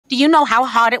you know how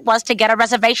hard it was to get a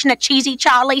reservation at Cheesy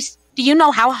Charlie's? Do you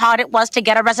know how hard it was to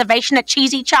get a reservation at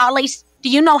Cheesy Charlie's? Do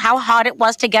you know how hard it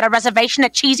was to get a reservation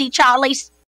at Cheesy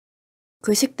Charlie's?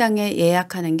 그 식당에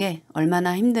예약하는 게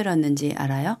얼마나 힘들었는지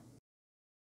알아요?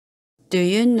 Do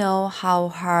you know how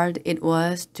hard it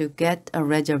was to get a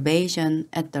reservation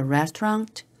at the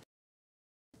restaurant?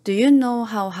 Do you know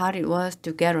how hard it was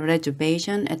to get a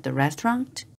reservation at the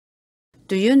restaurant?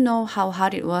 Do you know how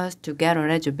hard it was to get a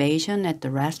reservation at the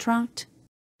restaurant?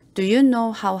 Do you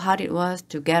know how hard it was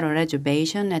to get a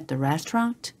reservation at the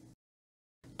restaurant?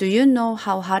 Do you know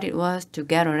how hard it was to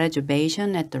get a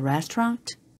reservation at the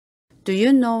restaurant? Do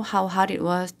you know how hard it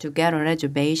was to get a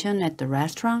reservation at the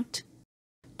restaurant?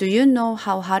 Do you know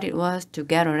how hard it was to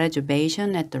get a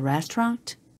reservation at the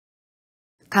restaurant?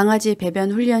 강아지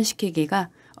배변 훈련시키기가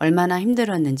얼마나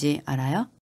힘들었는지 알아요?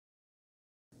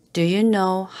 Do you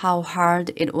know how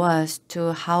hard it was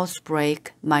to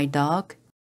housebreak my dog?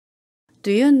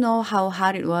 Do you know how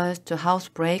hard it was to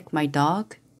housebreak my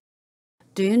dog?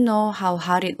 Do you know how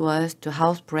hard it was to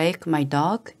housebreak my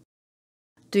dog?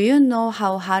 Do you know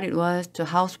how hard it was to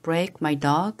housebreak my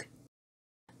dog?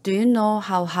 Do you know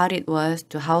how hard it was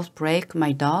to housebreak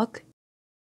my dog?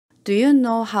 Do you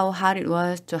know how hard it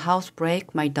was to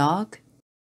housebreak my dog?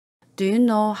 Do you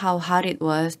know how hard it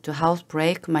was to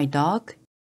housebreak my dog?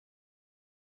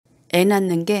 애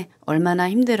낳는 게 얼마나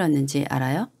힘들었는지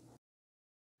알아요?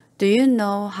 Do you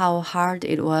know how hard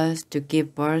it was to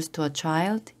give birth to a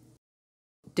child?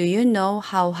 Do you know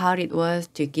how hard it was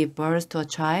to give birth to a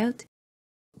child?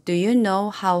 Do you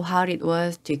know how hard it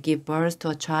was to give birth to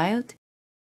a child?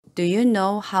 Do you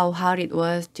know how hard it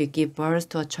was to give birth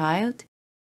to a child?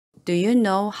 Do you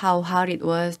know how hard it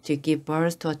was to give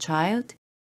birth to a child?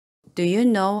 Do you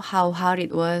know how hard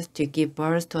it was to give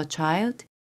birth to a child?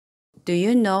 Do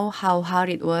you know how hard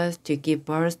it was to give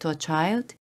birth to a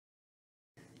child?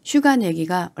 휴가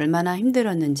내기가 얼마나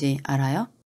힘들었는지 알아요?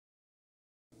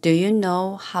 Do you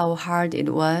know how hard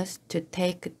it was to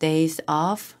take days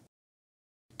off?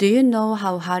 Do you know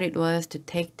how hard it was to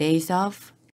take days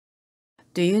off?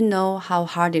 Do you know how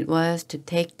hard it was to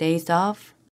take days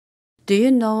off? Do you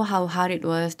know how hard it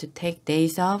was to take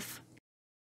days off?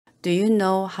 Do you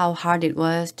know how hard it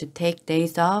was to take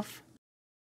days off?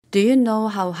 Do you know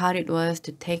how hard it was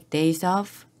to take days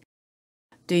off?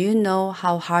 Do you know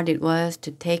how hard it was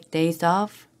to take days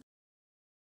off?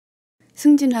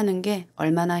 승진하는 게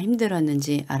얼마나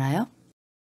힘들었는지 알아요?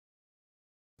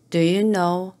 Do you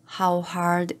know how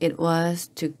hard it was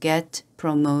to get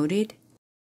promoted?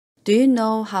 Do you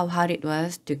know how hard it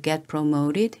was to get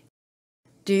promoted?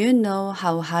 Do you know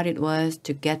how hard it was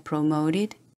to get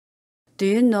promoted? Do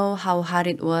you know how hard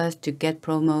it was to get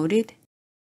promoted?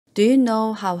 Do you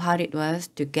know how hard it was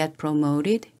to get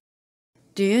promoted?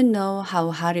 Do you know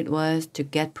how hard it was to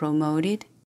get promoted?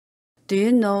 Do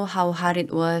you know how hard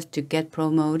it was to get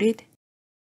promoted?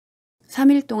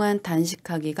 3일 동안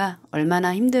단식하기가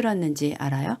얼마나 힘들었는지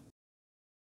알아요?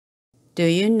 Do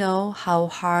you know how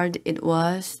hard it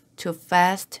was to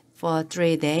fast for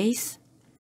 3 days?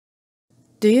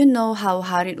 Do you know how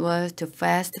hard it was to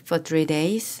fast for 3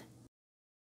 days?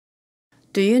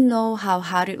 Do you know how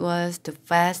hard it was to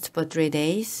fast for 3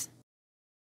 days?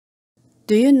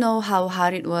 Do you know how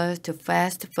hard it was to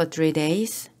fast for 3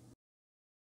 days?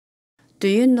 Do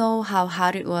you know how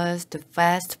hard it was to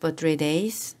fast for 3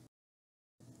 days?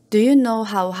 Do you know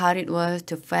how hard it was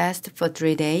to fast for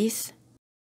 3 days?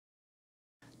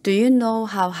 Do you know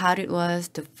how hard it was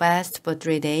to fast for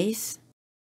 3 days?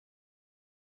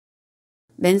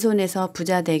 맨손에서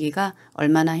부자 되기가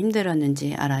얼마나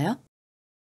힘들었는지 알아요?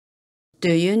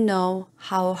 Do you know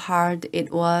how hard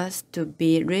it was to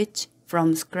be rich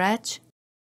from scratch?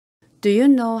 Do you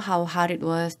know how hard it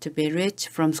was to be rich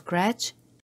from scratch?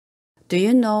 Do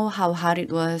you know how hard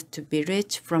it was to be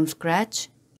rich from scratch?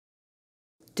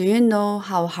 Do you know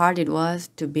how hard it was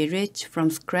to be rich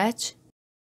from scratch?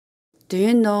 Do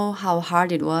you know how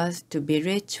hard it was to be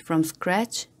rich from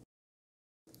scratch?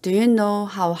 Do you know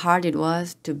how hard it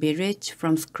was to be rich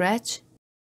from scratch?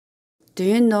 Do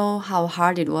you know how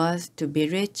hard it was to be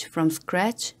rich from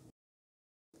scratch?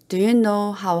 Do you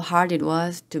know how hard it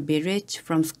was to be rich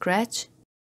from scratch?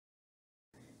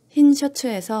 흰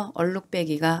셔츠에서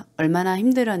얼룩빼기가 얼마나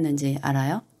힘들었는지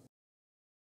알아요?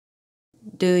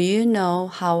 Do you know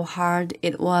how hard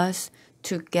it was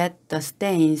to get the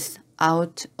stains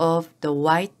out of the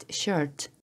white shirt?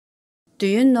 Do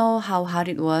you know how hard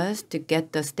it was to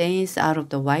get the stains out of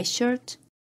the white shirt?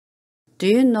 Do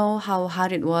you know how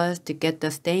hard it was to get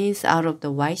the stains out of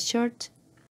the white shirt?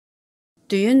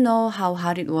 Do you know how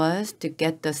hard it was to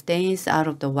get the stains out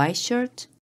of the white shirt?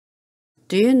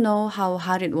 Do you know how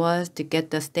hard it was to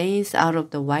get the stains out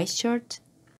of the white shirt?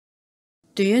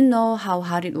 Do you know how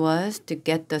hard it was to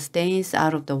get the stains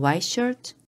out of the white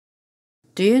shirt?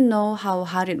 Do you know how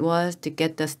hard it was to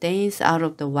get the stains out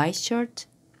of the white shirt?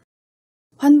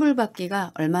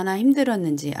 환불받기가 얼마나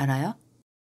힘들었는지 알아요?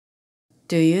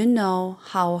 Do you know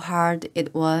how hard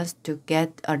it was to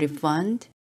get a refund?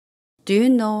 Do you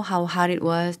know how hard it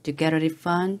was to get a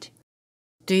refund?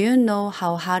 Do you know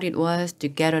how hard it was to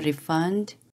get a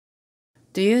refund?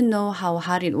 Do you know how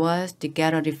hard it was to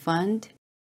get a refund?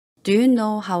 Do you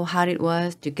know how hard it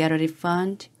was to get a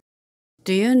refund?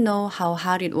 Do you know how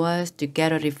hard it was to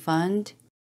get a refund?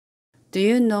 Do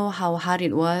you know how hard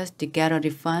it was to get a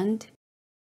refund?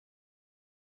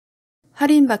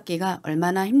 할인받기가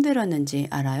얼마나 힘들었는지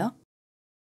알아요?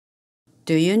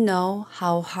 Do you know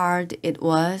how hard it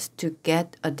was to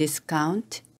get a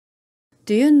discount?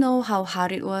 Do you know how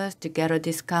hard it was to get a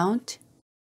discount?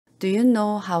 Do you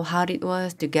know how hard it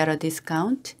was to get a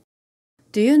discount?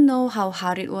 Do you know how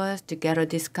hard it was to get a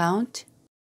discount?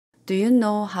 Do you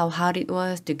know how hard it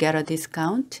was to get a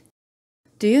discount?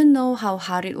 Do you know how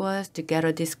hard it was to get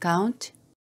a discount?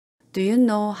 Do you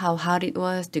know how hard it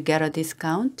was to get a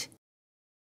discount?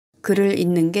 글을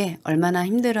읽는 게 얼마나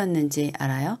힘들었는지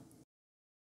알아요?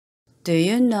 Do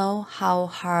you know how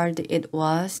hard it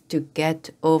was to get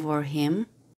over him?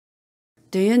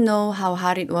 Do you know how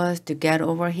hard it was to get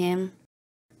over him?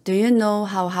 Do you know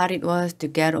how hard it was to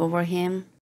get over him?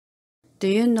 Do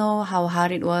you know how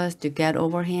hard it was to get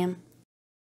over him?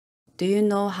 Do you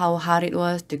know how hard it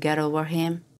was to get over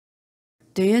him?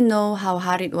 Do you know how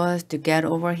hard it was to get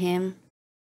over him?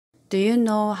 Do you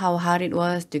know how hard it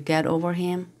was to get over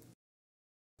him?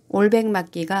 올백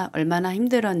맞기가 얼마나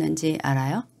힘들었는지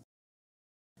알아요?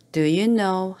 Do you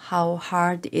know how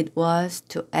hard it was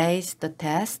to ace the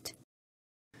test?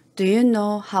 Do you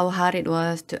know how hard it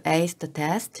was to ace the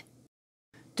test?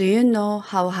 Do you know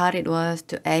how hard it was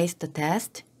to ace the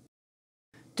test?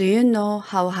 Do you know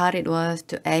how hard it was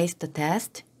to ace the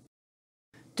test?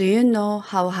 Do you know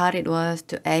how hard it was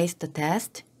to ace the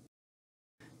test?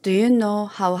 Do you know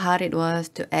how hard it was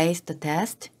to ace the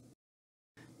test?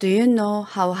 Do you know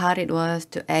how hard it was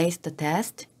to ace the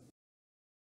test?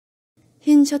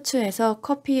 흰 셔츠에서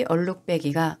커피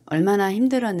얼룩빼기가 얼마나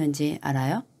힘들었는지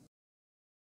알아요?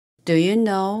 Do you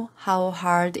know how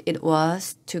hard it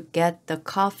was to get the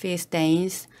coffee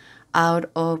stains out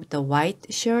of the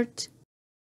white shirt?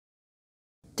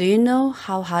 Do you know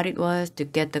how hard it was to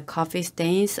get the coffee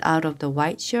stains out of the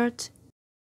white shirt?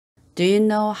 Do you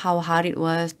know how hard it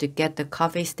was to get the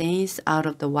coffee stains out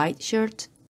of the white shirt?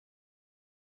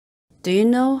 Do you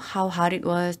know how hard it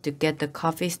was to get the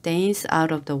coffee stains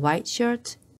out of the white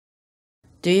shirt?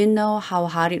 Do you know how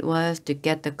hard it was to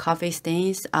get the coffee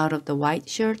stains out of the white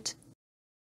shirt?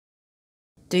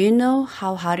 Do you know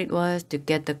how hard it was to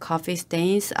get the coffee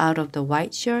stains out of the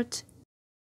white shirt?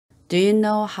 Do you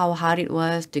know how hard it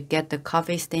was to get the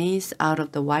coffee stains out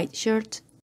of the white shirt?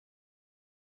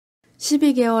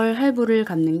 12개월 할부를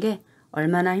갚는 게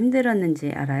얼마나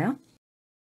힘들었는지 알아요?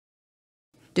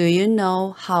 Do you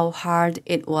know how hard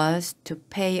it was to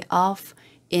pay off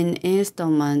in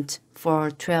installment for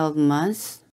 12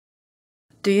 months?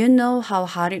 Do you know how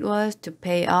hard it was to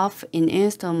pay off in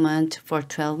installment for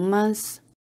 12 months?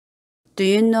 Do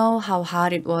you know how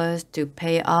hard it was to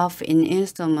pay off in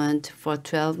installment for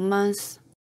 12 months?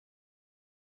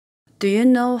 Do you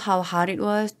know how hard it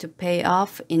was to pay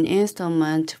off in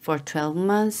installment for 12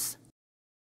 months?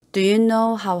 Do you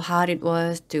know how hard it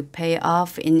was to pay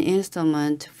off in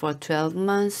installment for 12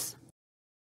 months?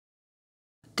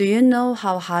 Do you know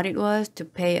how hard it was to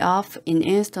pay off in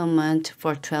installment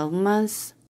for 12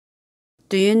 months?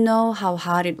 Do you know how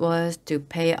hard it was to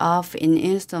pay off in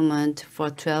installment for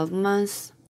 12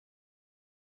 months?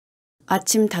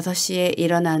 아침 5시에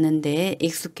일어나는 데에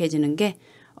익숙해지는 게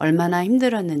얼마나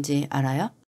힘들었는지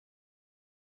알아요?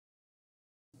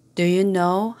 Do you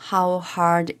know how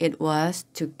hard it was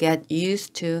to get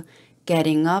used to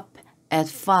getting up at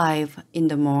 5 in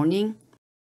the morning?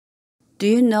 Do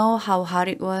you know how hard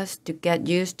it was to get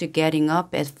used to getting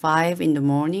up at 5 in the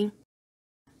morning?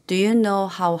 Do you know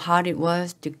how hard it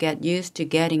was to get used to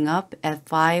getting up at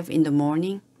 5 in the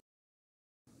morning?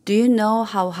 Do you know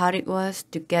how hard it was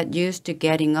to get used to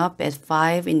getting up at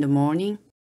 5 in the morning?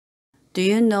 Do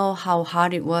you know how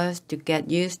hard it was to get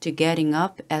used to getting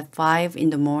up at 5 in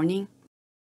the morning?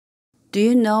 Do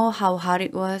you know how hard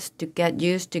it was to get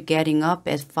used to getting up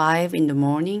at 5 in the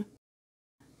morning?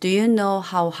 Do you know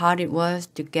how hard it was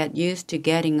to get used to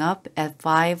getting up at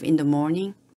 5 in the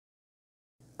morning?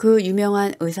 그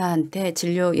유명한 의사한테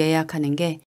진료 예약하는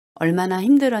게 얼마나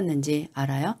힘들었는지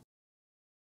알아요?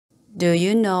 Do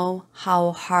you know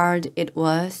how hard it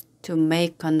was to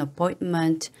make an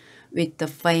appointment with the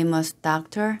famous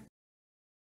doctor?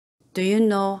 Do you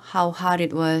know how hard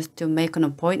it was to make an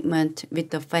appointment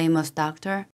with the famous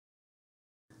doctor?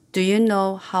 Do you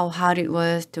know how hard it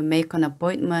was to make an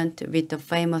appointment with the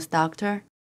famous doctor?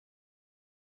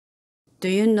 Do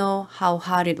you know how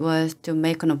hard it was to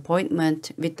make an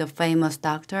appointment with the famous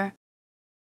doctor?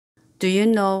 Do you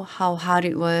know how hard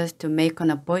it was to make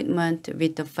an appointment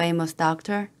with the famous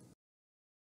doctor?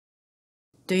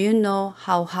 Do you know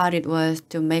how hard it was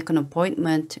to make an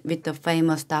appointment with the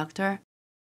famous doctor?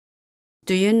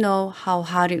 Do you know how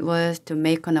hard it was to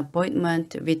make an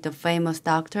appointment with the famous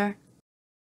doctor?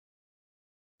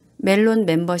 멜론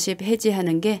멤버십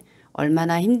해지하는 게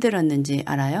얼마나 힘들었는지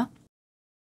알아요?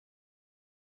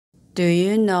 Do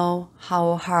you know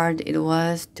how hard it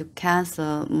was to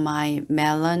cancel my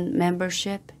Melon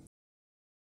membership?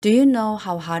 Do you know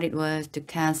how hard it was to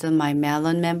cancel my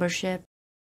Melon membership?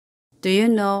 Do you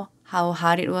know how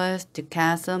hard it was to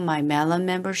cancel my Melon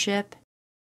membership?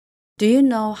 Do you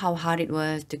know how hard it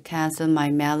was to cancel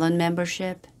my Melon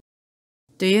membership?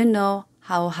 Do you know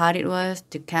how hard it was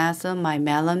to cancel my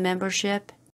Melon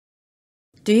membership?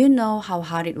 Do you know how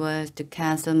hard it was to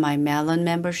cancel my Melon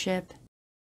membership?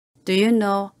 Do you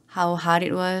know how hard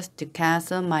it was to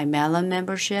cancel my Melon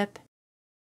membership?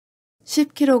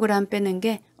 10kg 빼는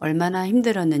게 얼마나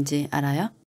힘들었는지 알아요?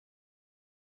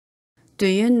 Do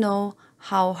you know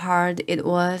how hard it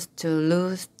was to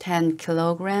lose 10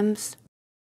 kilograms?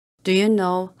 Do you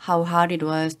know how hard it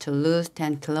was to lose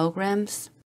 10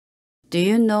 kilograms? Do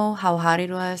you know how hard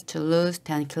it was to lose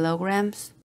 10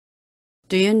 kilograms?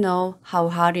 Do you know how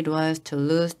hard it was to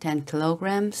lose 10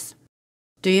 kilograms?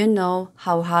 Do you know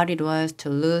how hard it was to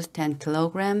lose 10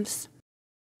 kilograms?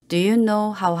 Do you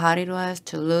know how hard it was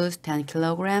to lose 10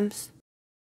 kilograms?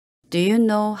 Do you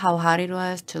know how hard it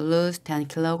was to lose 10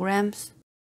 kilograms?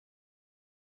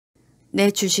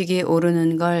 내 주식이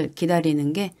오르는 걸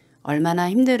기다리는 게 얼마나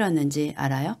힘들었는지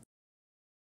알아요?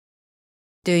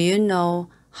 Do you know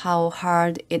how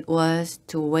hard it was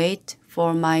to wait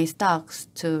for my stocks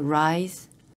to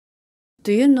rise?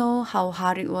 Do you know how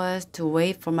hard it was to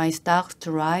wait for my stocks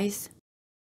to rise?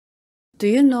 Do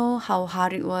you know how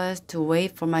hard it was to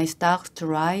wait for my stocks to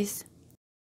rise?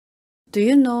 Do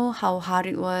you know how hard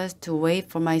it was to wait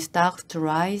for my stocks to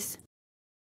rise?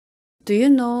 Do you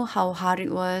know how hard it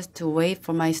was to wait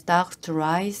for my stocks to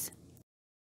rise?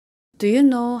 Do you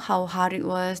know how hard it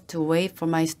was to wait for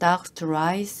my stocks to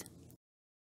rise?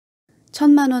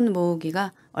 1,000,000원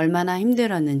모으기가 얼마나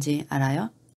힘들었는지 알아요?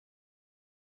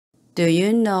 Do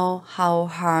you know how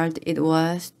hard it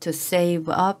was to save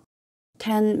up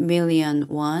 10 million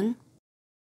won?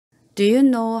 Do you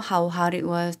know how hard it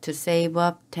was to save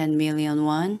up 10 million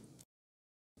won?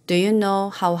 Do you know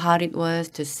how hard it was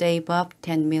to save up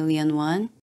 10 million won?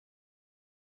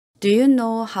 Do you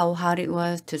know how hard it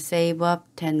was to save up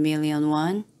 10 million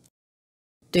won?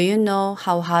 Do you know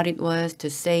how hard it was to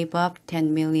save up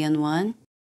 10 million won?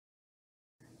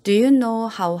 Do you know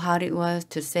how hard it was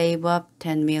to save up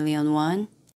 10 million won?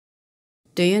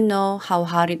 Do you know how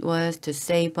hard it was to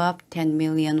save up 10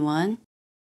 million won?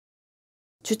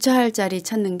 주차할 자리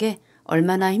찾는 게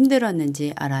얼마나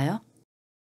힘들었는지 알아요?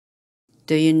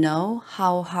 Do you know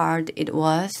how hard it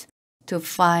was to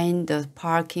find the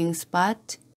parking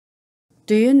spot?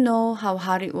 Do you know how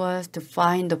hard it was to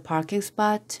find the parking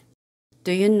spot?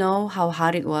 Do you know how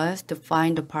hard it was to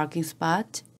find the parking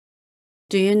spot?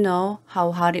 Do you know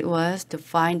how hard it was to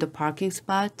find the parking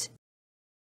spot?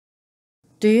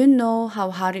 Do you know how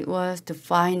hard it was to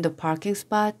find the parking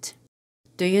spot?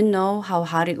 Do you know how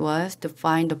hard it was to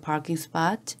find the parking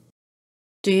spot?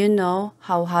 Do you know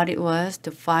how hard it was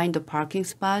to find the parking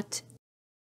spot?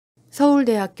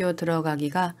 서울대학교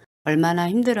들어가기가 얼마나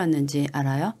힘들었는지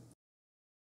알아요?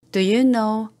 Do you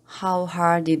know how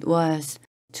hard it was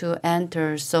to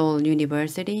enter Seoul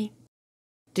University?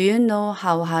 Do you know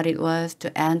how hard it was to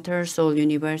enter Seoul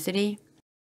University?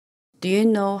 Do you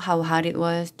know how hard it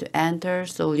was to enter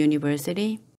Seoul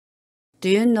University? Do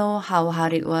you know how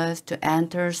hard it was to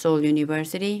enter Seoul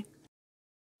University?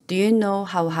 Do you know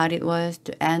how hard it was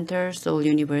to enter Seoul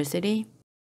University?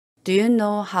 Do you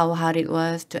know how hard it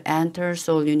was to enter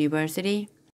Seoul University?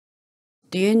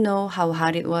 Do you know how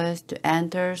hard it was to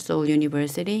enter Seoul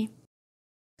University?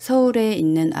 서울에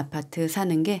있는 아파트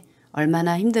사는 게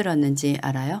얼마나 힘들었는지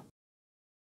알아요?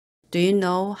 Do you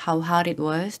know how hard it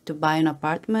was to buy an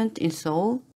apartment in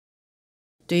Seoul?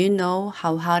 Do you know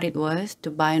how hard it was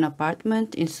to buy an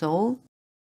apartment in Seoul?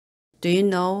 Do you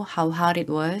know how hard it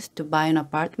was to buy an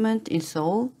apartment in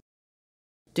Seoul?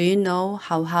 Do you know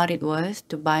how hard it was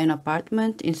to buy an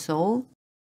apartment in Seoul?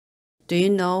 Do you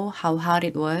know how hard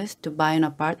it was to buy an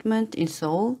apartment in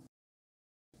Seoul?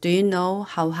 Do you know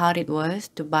how hard it was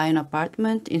to buy an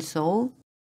apartment in Seoul?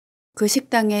 그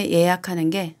식당에 예약하는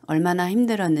게 얼마나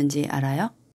힘들었는지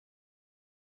알아요?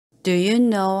 Do you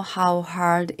know how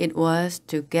hard it was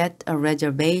to get a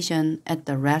reservation at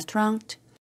the restaurant?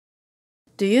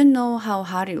 Do you know how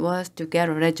hard it was to get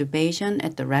a reservation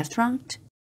at the restaurant?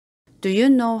 Do you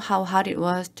know how hard it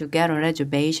was to get a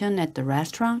reservation at the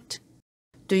restaurant?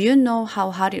 Do you know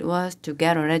how hard it was to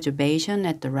get a reservation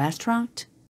at the restaurant?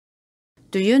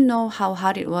 Do you know how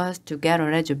hard it was to get a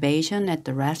reservation at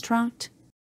the restaurant?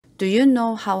 Do you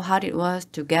know how hard it was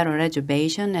to get a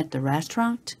reservation at the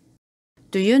restaurant?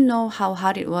 Do you know how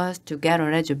hard it was to get a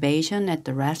reservation at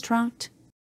the restaurant?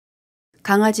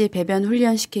 강아지 배변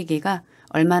훈련시키기가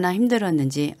얼마나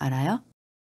힘들었는지 알아요?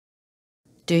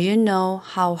 Do you know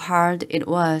how hard it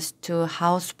was to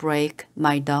housebreak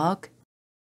my dog?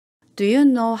 Do you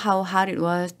know how hard it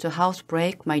was to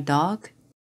housebreak my dog?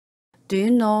 Do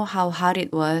you know how hard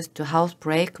it was to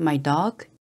housebreak my dog?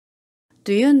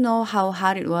 Do you know how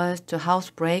hard it was to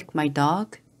housebreak my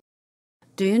dog?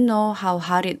 Do you know how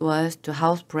hard it was to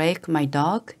housebreak my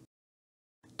dog?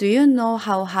 Do you know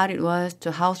how hard it was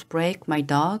to housebreak my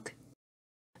dog?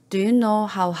 Do you know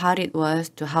how hard it was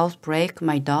to housebreak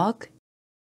my dog?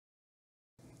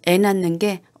 애 낳는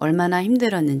게 얼마나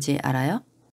힘들었는지 알아요?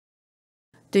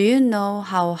 Do you know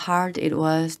how hard it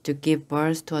was to give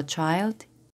birth to a child?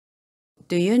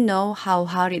 Do you know how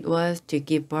hard it was to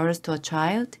give birth to a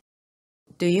child?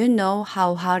 Do you know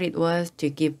how hard it was to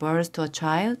give birth to a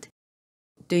child?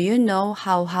 Do you know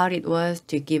how hard it was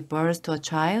to give birth to a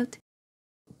child?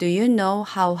 Do you know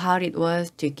how hard it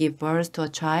was to give birth to a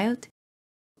child?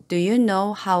 Do you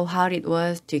know how hard it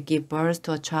was to give birth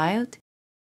to a child?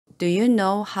 Do you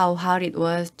know how hard it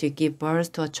was to give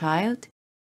birth to a child?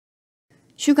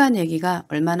 휴가 내기가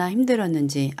얼마나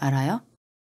힘들었는지 알아요?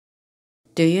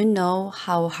 Do you know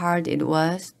how hard it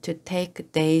was to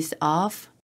take days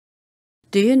off?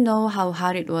 Do you know how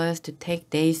hard it was to take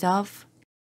days off?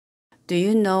 Do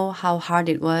you know how hard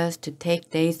it was to take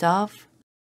days off?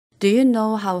 Do you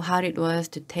know how hard it was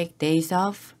to take days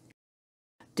off?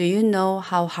 Do you know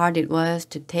how hard it was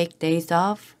to take days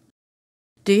off?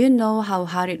 Do you know how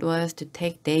hard it was to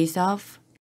take days off?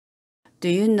 Do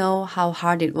you know how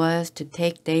hard it was to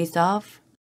take days off?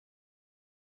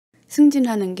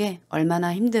 승진하는 게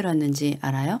얼마나 힘들었는지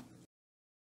알아요?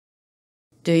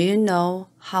 Do you know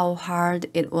how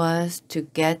hard it was to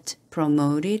get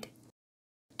promoted?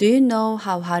 Do you know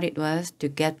how hard it was to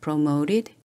get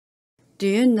promoted? Do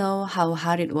you know how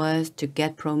hard it was to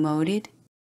get promoted?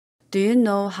 Do you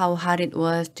know how hard it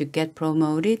was to get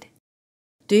promoted?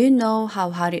 Do you know how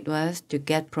hard it was to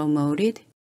get promoted?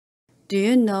 Do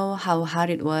you know how hard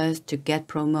it was to get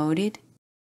promoted?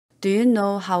 Do you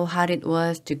know how hard it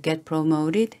was to get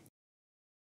promoted?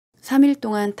 3일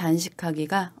동안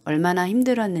단식하기가 얼마나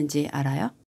힘들었는지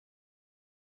알아요?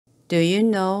 Do you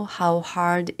know how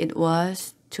hard it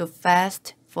was to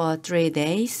fast for 3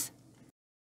 days?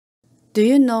 Do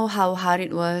you know how hard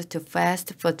it was to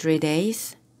fast for 3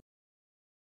 days?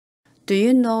 Do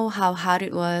you know how hard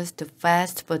it was to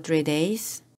fast for 3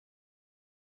 days?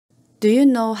 Do you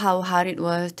know how hard it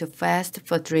was to fast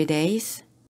for 3 days?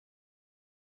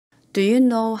 Do you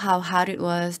know how hard it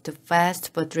was to fast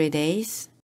for 3 days?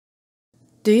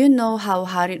 Do you know how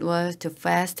hard it was to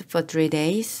fast for 3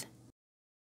 days?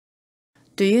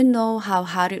 Do you know how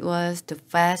hard it was to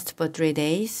fast for 3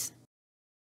 days?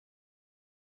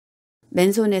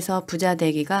 맨손에서 부자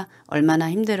되기가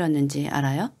얼마나 힘들었는지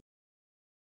알아요?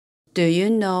 Do you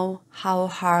know how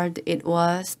hard it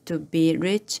was to be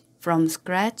rich from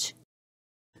scratch?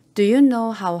 Do you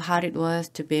know how hard it was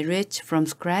to be rich from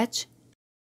scratch?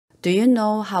 Do you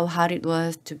know how hard it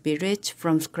was to be rich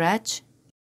from scratch?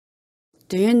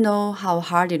 Do you know how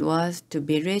hard it was to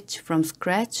be rich from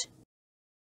scratch?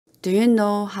 Do you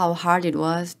know how hard it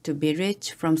was to be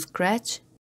rich from scratch?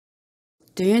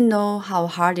 Do you know how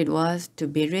hard it was to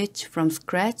be rich from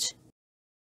scratch?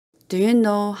 Do you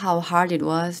know how hard it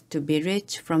was to be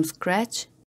rich from scratch?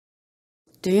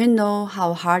 Do you know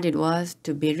how hard it was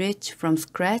to be rich from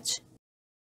scratch?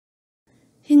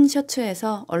 흰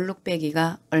셔츠에서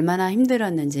얼룩빼기가 얼마나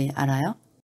힘들었는지 알아요?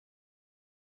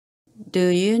 Do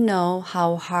you know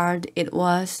how hard it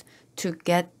was to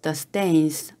get the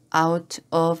stains out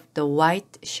of the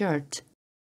white shirt?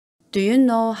 Do you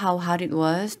know how hard it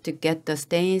was to get the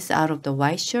stains out of the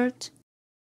white shirt?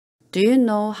 Do you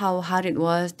know how hard it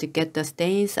was to get the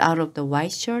stains out of the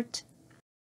white shirt?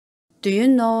 Do you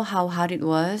know how hard it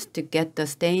was to get the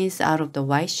stains out of the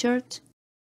white shirt?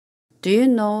 Do you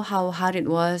know how hard it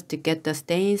was to get the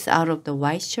stains out of the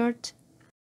white shirt?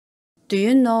 Do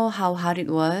you know how hard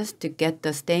it was to get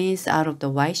the stains out of the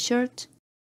white shirt?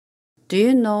 Do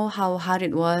you know how hard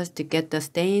it was to get the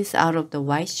stains out of the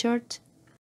white shirt?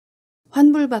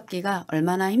 환불받기가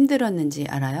얼마나 힘들었는지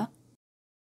알아요?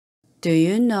 Do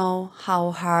you know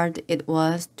how hard it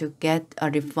was to get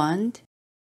a refund?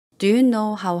 Do you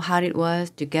know how hard it was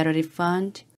to get a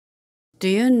refund? Do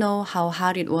you know how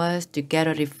hard it was to get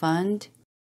a refund?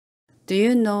 Do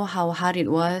you know how hard it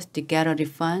was to get a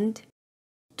refund?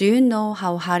 Do you know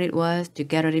how hard it was to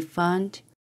get a refund?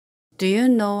 Do you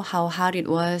know how hard it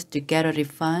was to get a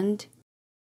refund?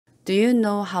 Do you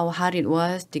know how hard it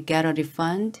was to get a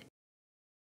refund?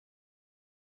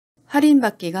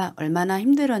 할인받기가 얼마나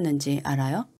힘들었는지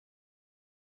알아요?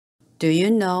 Do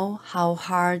you know how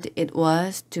hard it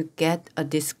was to get a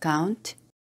discount?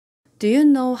 Do you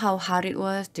know how hard it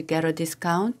was to get a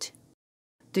discount?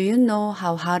 Do you know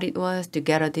how hard it was to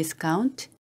get a discount?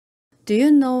 Do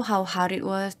you know how hard it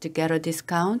was to get a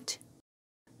discount?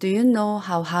 Do you know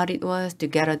how hard it was to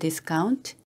get a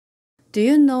discount? Do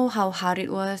you know how hard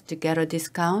it was to get a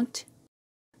discount?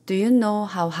 Do you know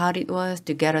how hard it was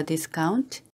to get a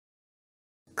discount?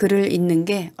 글을 읽는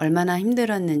게 얼마나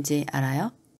힘들었는지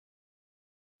알아요?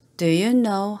 Do you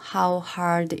know how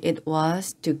hard it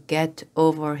was to get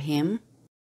over him?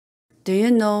 Do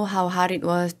you know how hard it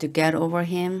was to get over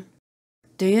him?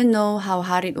 Do you know how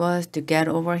hard it was to get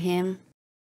over him?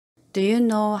 Do you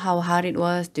know how hard it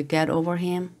was to get over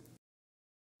him?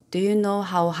 Do you know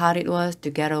how hard it was to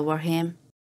get over him?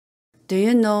 Do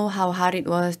you know how hard it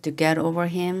was to get over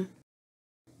him?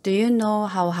 Do you know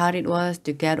how hard it was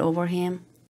to get over him?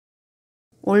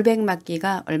 올백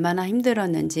맞기가 얼마나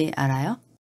힘들었는지 알아요?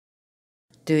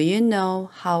 Do you know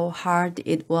how hard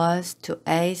it was to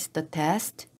ace the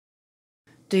test?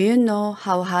 Do you know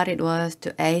how hard it was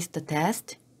to ace the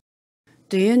test?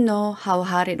 Do you know how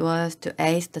hard it was to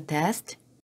ace the test?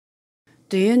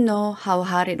 Do you know how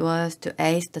hard it was to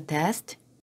ace the test?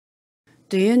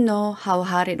 Do you know how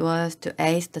hard it was to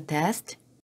ace the test?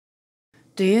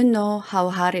 Do you know how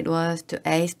hard it was to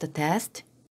ace the test?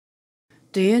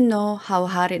 Do you know how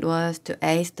hard it was to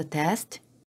ace the test?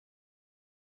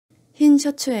 흰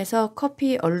셔츠에서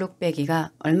커피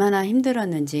얼룩빼기가 얼마나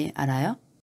힘들었는지 알아요?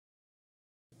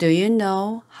 Do you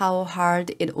know how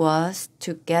hard it was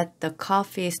to get the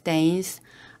coffee stains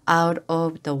out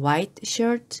of the white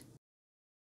shirt?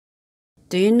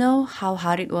 Do you know how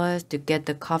hard it was to get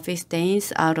the coffee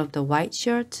stains out of the white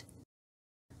shirt?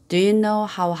 Do you know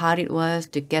how hard it was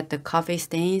to get the coffee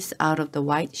stains out of the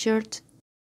white shirt?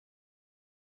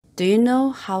 Do you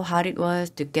know how hard it was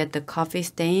to get the coffee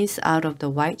stains out of the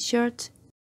white shirt?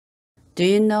 Do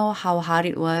you know how hard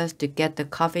it was to get the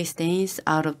coffee stains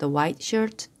out of the white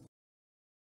shirt?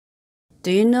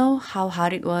 Do you know how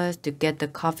hard it was to get the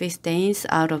coffee stains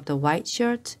out of the white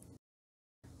shirt?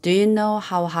 Do you know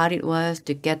how hard it was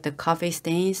to get the coffee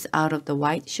stains out of the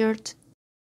white shirt?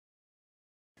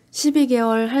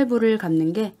 12개월 할부를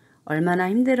갚는 게 얼마나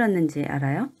힘들었는지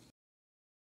알아요?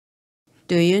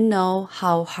 Do you know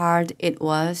how hard it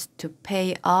was to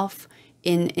pay off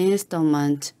in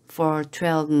installment for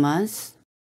 12 months?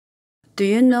 Do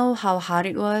you know how hard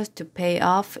it was to pay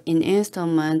off in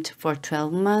installment for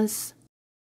 12 months?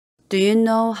 Do you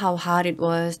know how hard it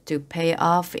was to pay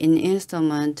off in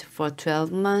installment for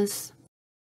 12 months?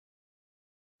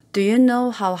 Do you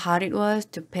know how hard it was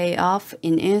to pay off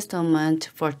in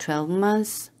installment for 12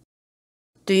 months?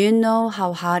 Do you know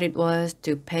how hard it was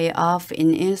to pay off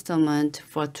in installment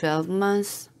for 12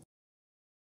 months?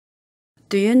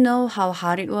 Do you know how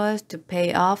hard it was to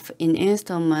pay off in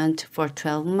installment for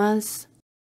 12 months?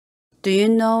 Do you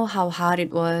know how hard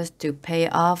it was to pay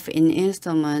off in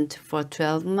installment for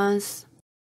 12 months?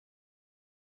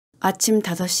 아침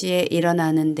 5시에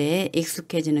일어나는 데에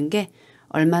익숙해지는 게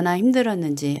얼마나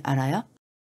힘들었는지 알아요?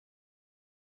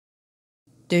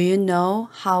 Do you know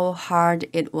how hard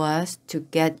it was to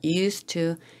get used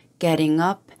to getting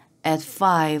up at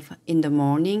 5 in the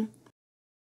morning?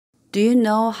 Do you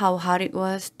know how hard it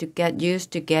was to get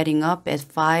used to getting up at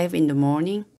 5 in the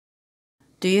morning?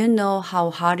 Do you know how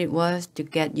hard it was to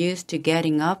get used to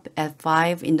getting up at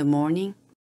 5 in the morning?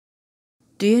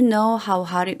 Do you know how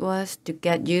hard it was to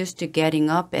get used to getting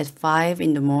up at 5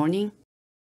 in the morning?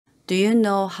 Do you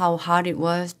know how hard it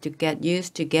was to get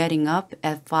used to getting up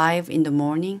at 5 in the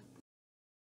morning?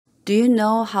 Do you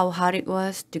know how hard it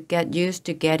was to get used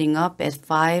to getting up at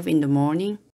 5 in the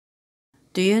morning?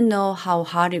 Do you know how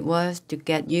hard it was to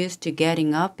get used to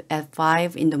getting up at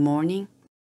 5 in the morning?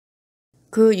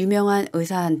 그 유명한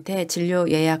의사한테 진료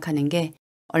예약하는 게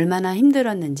얼마나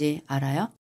힘들었는지 알아요?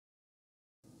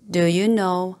 Do you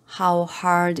know how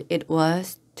hard it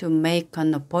was to make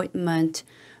an appointment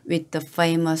with the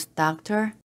famous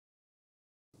doctor?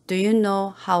 Do you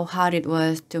know how hard it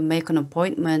was to make an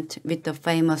appointment with the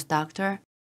famous doctor?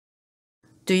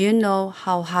 Do you know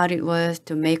how hard it was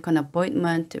to make an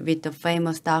appointment with the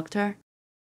famous doctor?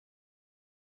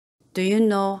 Do you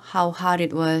know how hard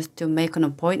it was to make an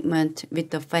appointment with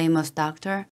the famous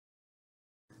doctor?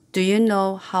 Do you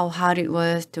know how hard it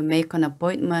was to make an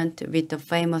appointment with the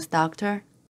famous doctor?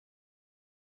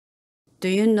 Do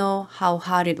you know how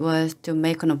hard it was to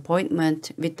make an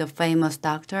appointment with the famous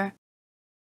doctor?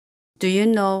 Do you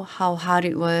know how hard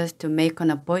it was to make an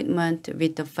appointment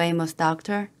with the famous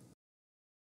doctor?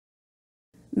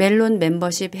 멜론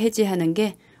멤버십 해지하는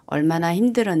게 얼마나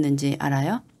힘들었는지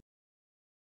알아요?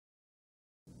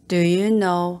 Do you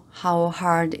know how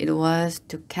hard it was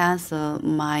to cancel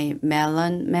my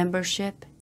Melon membership?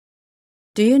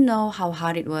 Do you know how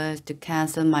hard it was to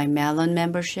cancel my Melon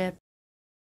membership?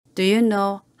 Do you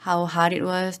know how hard it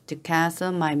was to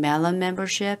cancel my Melon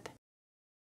membership?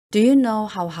 Do you know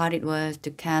how hard it was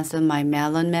to cancel my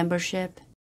Melon membership?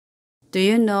 Do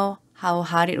you know how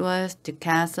hard it was to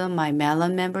cancel my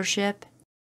Melon membership?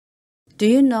 Do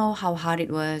you know how hard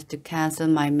it was to cancel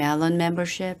my Melon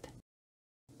membership?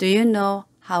 Do you know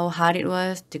how hard it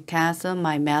was to cancel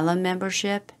my Melon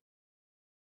membership?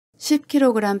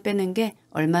 10kg 빼는 게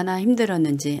얼마나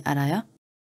힘들었는지 알아요?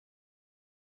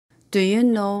 Do you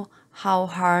know how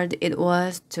hard it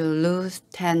was to lose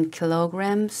 10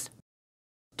 kilograms?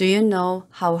 Do you know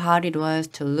how hard it was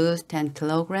to lose 10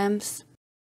 kilograms?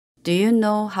 Do you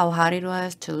know how hard it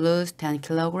was to lose 10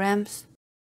 kilograms?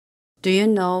 Do you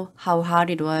know how hard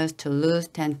it was to lose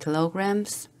 10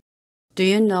 kilograms? Do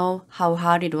you know how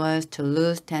hard it was to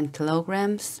lose 10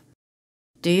 kilograms?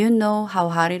 Do you know how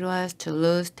hard it was to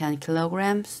lose 10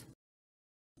 kilograms?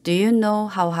 Do you know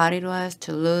how hard it was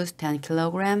to lose 10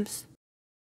 kilograms?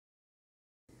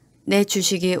 내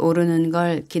주식이 오르는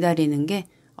걸 기다리는 게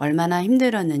얼마나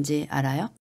힘들었는지 알아요?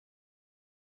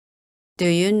 Do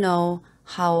you know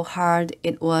how hard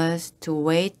it was to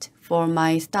wait for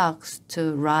my stocks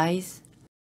to rise?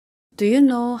 Do you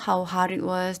know how hard it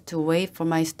was to wait for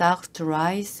my stocks to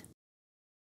rise?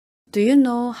 Do you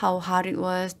know how hard it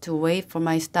was to wait for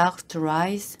my stocks to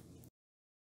rise?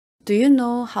 Do you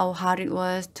know how hard it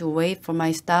was to wait for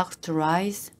my stocks to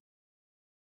rise?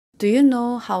 Do you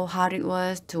know how hard it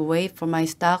was to wait for my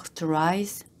stocks to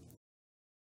rise?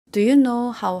 Do you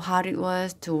know how hard it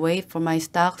was to wait for my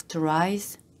stocks to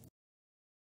rise?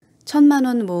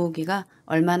 1,000,000원 모으기가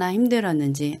얼마나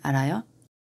힘들었는지 알아요?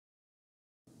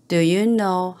 Do you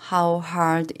know how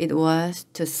hard it was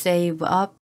to save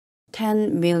up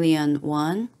 10 million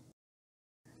won?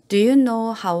 Do you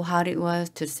know how hard it was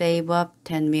to save up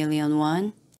 10 million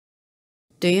won?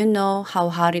 Do you know how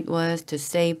hard it was to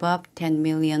save up 10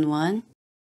 million won?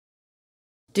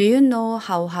 Do you know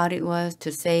how hard it was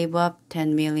to save up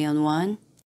 10 million won?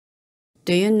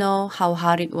 Do you know how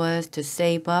hard it was to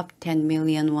save up 10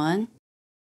 million won?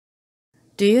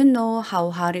 Do you know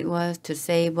how hard it was to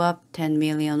save up 10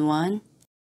 million won?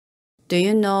 Do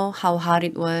you know how hard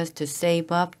it was to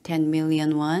save up 10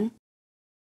 million won?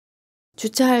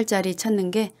 주차할 자리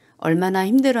찾는 게 얼마나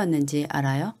힘들었는지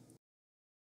알아요?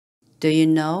 Do you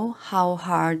know how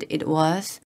hard it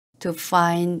was to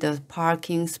find the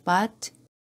parking spot?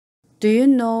 Do you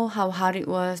know how hard it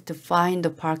was to find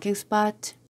the parking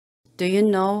spot? Do you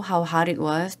know how hard it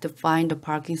was to find the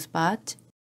parking spot?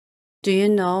 Do you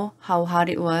know how hard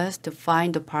it was to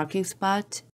find the parking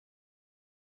spot?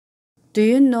 Do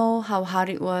you know how hard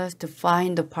it was to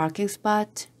find the parking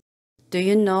spot? Do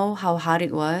you know how hard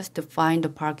it was to find the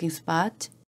parking spot?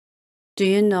 Do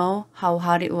you know how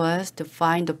hard it was to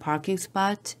find the parking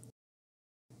spot?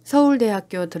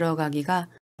 서울대학교 들어가기가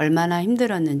얼마나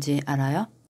힘들었는지 알아요?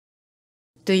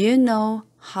 Do you know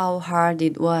how hard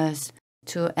it was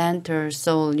to enter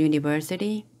Seoul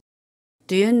University?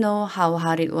 Do you know how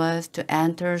hard it was to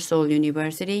enter Seoul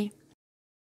University?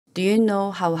 Do you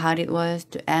know how hard it was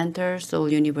to enter Seoul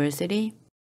University?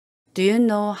 Do you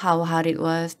know how hard it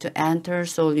was to enter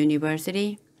Seoul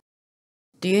University?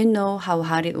 Do you know how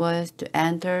hard it was to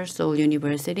enter Seoul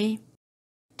University?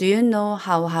 Do you know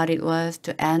how hard it was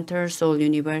to enter Seoul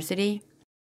University?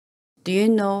 Do you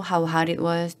know how hard it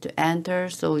was to enter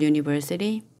Seoul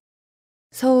University?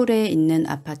 서울에 있는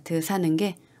아파트 사는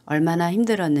게 얼마나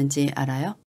힘들었는지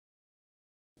알아요?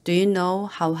 Do you know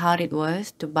how hard it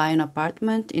was to buy an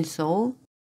apartment in Seoul?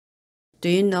 Do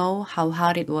you know how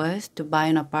hard it was to buy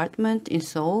an apartment in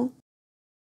Seoul?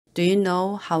 Do you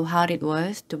know how hard it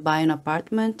was to buy an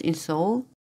apartment in Seoul?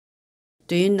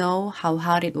 Do you know how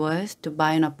hard it was to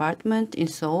buy an apartment in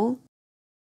Seoul?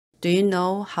 Do you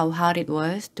know how hard it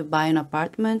was to buy an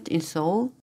apartment in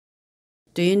Seoul?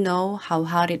 Do you know how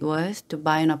hard it was to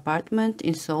buy an apartment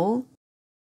in Seoul?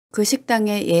 그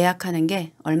식당에 예약하는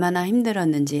게 얼마나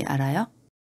힘들었는지 알아요?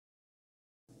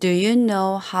 Do you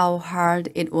know how hard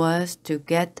it was to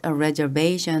get a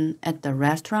reservation at the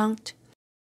restaurant?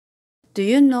 Do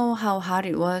you know how hard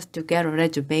it was to get a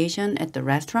reservation at the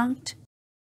restaurant?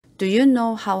 Do you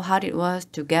know how hard it was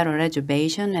to get a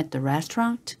reservation at the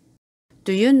restaurant?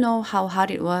 Do you know how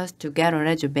hard it was to get a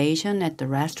reservation at the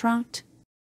restaurant?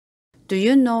 Do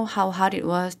you know how hard it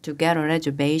was to get a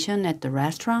reservation at the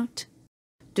restaurant?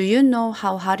 Do you know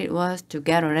how hard it was to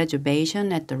get a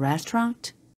reservation at the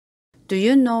restaurant? Do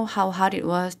you know how hard it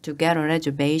was to get a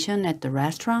reservation at the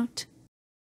restaurant?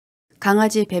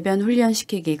 강아지 배변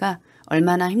훈련시키기가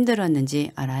얼마나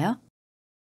힘들었는지 알아요?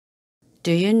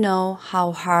 Do you know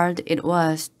how hard it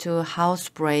was to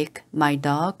housebreak my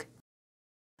dog?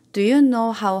 Do you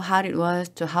know how hard it was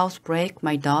to housebreak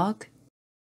my dog?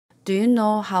 Do you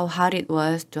know how hard it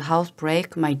was to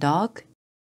housebreak my dog?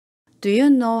 Do you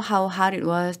know how hard it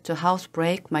was to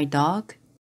housebreak my dog?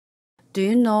 Do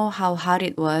you know how hard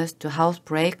it was to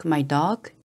housebreak my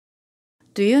dog?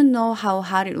 Do you know how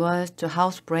hard it was to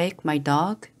housebreak my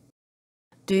dog?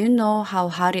 Do you know how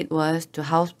hard it was to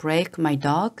housebreak my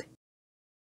dog?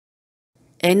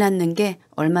 애 낳는 게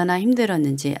얼마나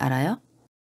힘들었는지 알아요?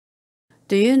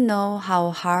 Do you know how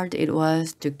hard it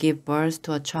was to give birth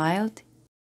to a child?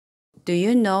 Do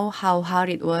you know how hard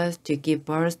it was to give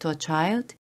birth to a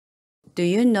child? Do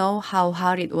you know how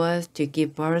hard it was to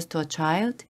give birth to a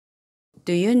child?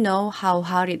 Do you know how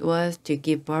hard it was to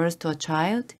give birth to a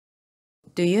child?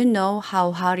 Do you know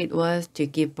how hard it was to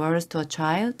give birth to a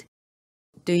child?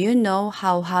 Do you know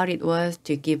how hard it was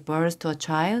to give birth to a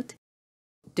child?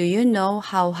 Do you know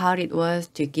how hard it was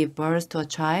to give birth to a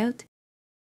child?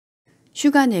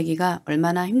 휴가 내기가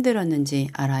얼마나 힘들었는지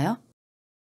알아요?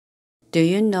 Do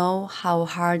you know how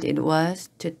hard it was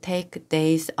to take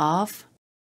days off?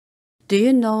 Do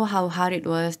you know how hard it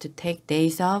was to take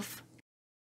days off?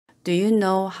 Do you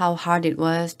know how hard it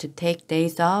was to take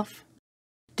days off?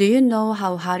 Do you know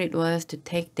how hard it was to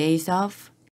take days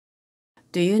off?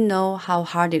 Do you know how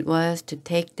hard it was to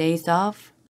take days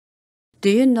off? Do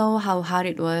you know how hard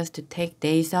it was to take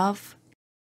days off?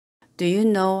 Do you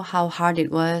know how hard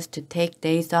it was to take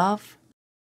days off?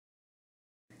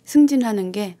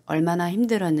 승진하는 게 얼마나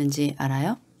힘들었는지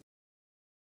알아요?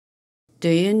 Do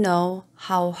you know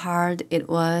how hard it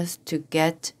was to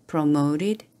get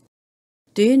promoted?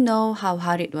 Do you know how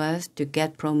hard it was to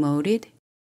get promoted?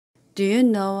 Do you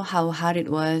know how hard it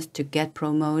was to get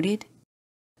promoted?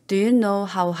 Do you know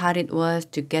how hard it was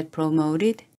to get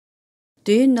promoted?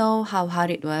 Do you know how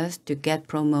hard it was to get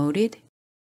promoted?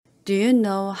 Do you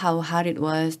know how hard it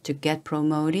was to get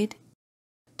promoted?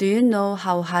 Do you know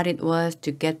how hard it was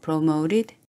to get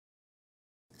promoted?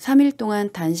 3일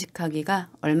동안 단식하기가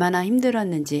얼마나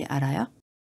힘들었는지 알아요?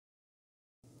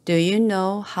 Do you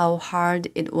know how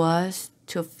hard it was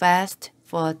to fast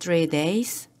for 3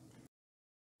 days?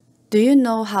 Do you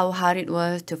know how hard it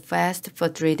was to fast for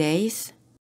 3 days?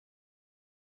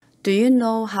 Do you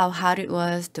know how hard it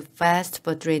was to fast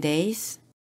for 3 days?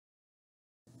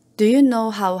 Do you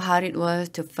know how hard it was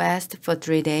to fast for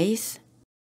 3 days?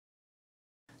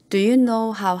 Do you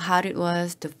know how hard it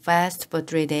was to fast for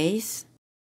 3 days?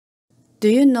 Do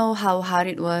you know how hard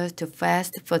it was to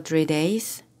fast for 3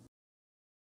 days?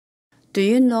 Do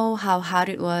you know how hard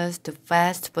it was to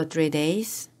fast for 3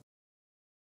 days?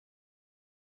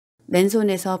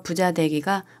 맨손에서 부자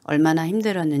되기가 얼마나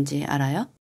힘들었는지 알아요?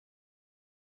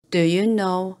 Do you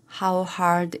know how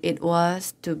hard it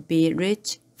was to be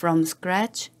rich from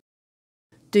scratch?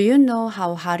 Do you know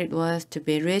how hard it was to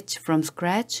be rich from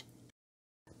scratch?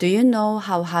 Do you know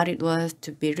how hard it was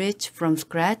to be rich from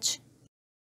scratch?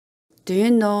 Do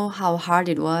you know how hard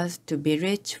it was to be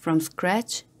rich from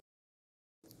scratch?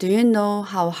 Do you know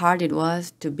how hard it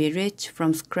was to be rich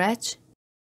from scratch?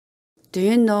 Do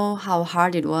you know how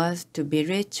hard it was to be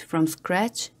rich from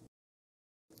scratch?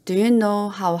 Do you know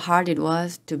how hard it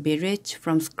was to be rich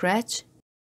from scratch?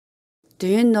 Do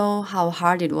you know how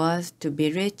hard it was to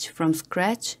be rich from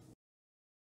scratch?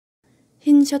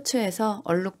 흰 셔츠에서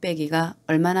얼룩빼기가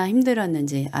얼마나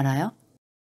힘들었는지 알아요?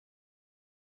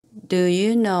 Do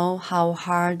you know how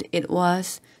hard it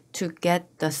was to get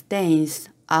the stains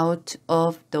out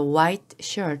of the white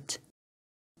shirt?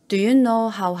 Do you know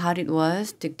how hard it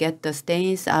was to get the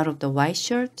stains out of the white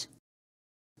shirt?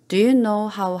 Do you know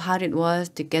how hard it was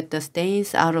to get the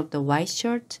stains out of the white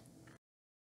shirt?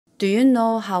 Do you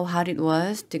know how hard it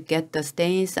was to get the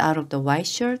stains out of the white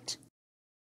shirt?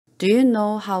 Do you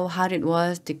know how hard it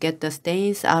was to get the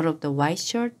stains out of the white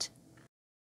shirt?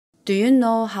 Do you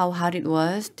know how hard it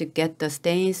was to get the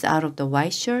stains out of the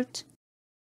white shirt?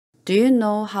 Do you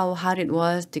know how hard it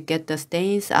was to get the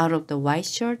stains out of the white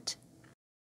shirt?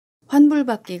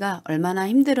 환불받기가 얼마나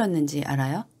힘들었는지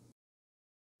알아요?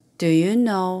 Do you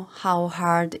know how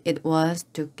hard it was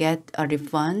to get a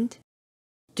refund?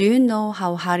 Do you know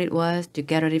how hard it was to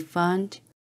get a refund?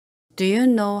 Do you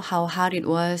know how hard it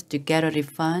was to get a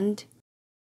refund?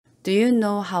 Do you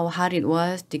know how hard it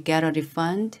was to get a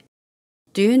refund?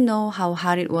 Do you know how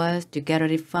hard it was to get a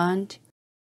refund?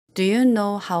 Do you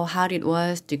know how hard it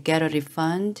was to get a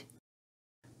refund?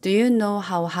 Do you know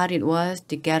how hard it was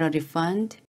to get a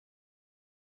refund?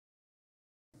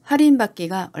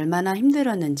 할인받기가 얼마나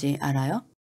힘들었는지 알아요?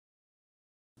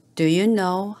 Do you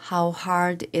know how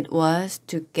hard it was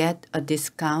to get a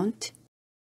discount?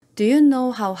 Do you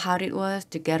know how hard it was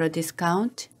to get a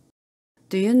discount?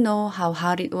 Do you know how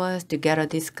hard it was to get a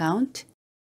discount?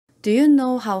 Do you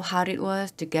know how hard it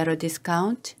was to get a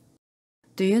discount?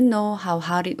 Do you know how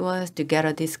hard it was to get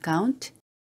a discount?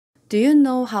 Do you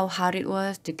know how hard it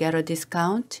was to get a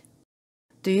discount?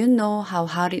 Do you know how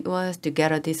hard it was to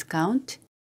get a discount?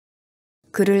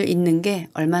 글을 읽는 게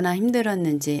얼마나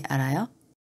힘들었는지 알아요?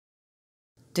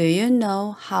 Do you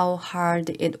know how hard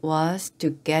it was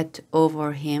to get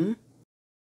over him?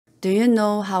 Do you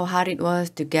know how hard it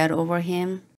was to get over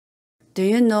him? Do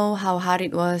you know how hard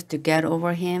it was to get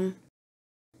over him?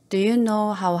 Do you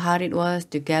know how hard it was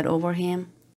to get over him?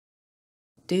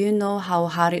 Do you know how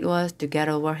hard it was to get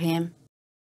over him?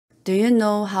 Do you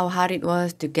know how hard it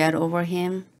was to get over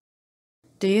him?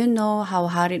 Do you know how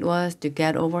hard it was to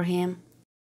get over him?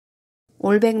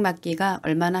 올백 맞기가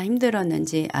얼마나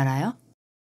힘들었는지 알아요?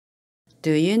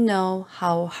 Do you know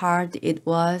how hard it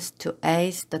was to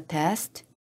ace the test?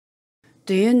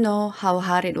 Do you know how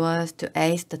hard it was to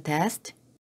ace the test?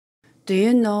 Do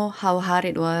you know how hard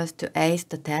it was to ace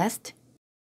the test?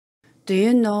 Do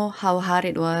you know how hard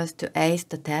it was to ace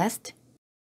the test?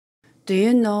 Do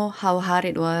you know how hard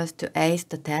it was to ace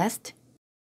the test?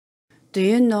 Do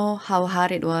you know how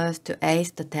hard it was to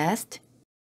ace the test?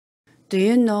 Do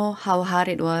you know how hard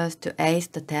it was to ace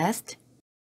the test?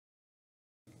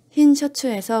 흰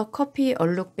셔츠에서 커피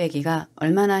얼룩빼기가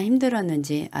얼마나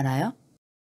힘들었는지 알아요?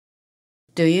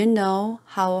 Do you know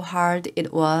how hard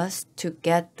it was to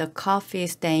get the coffee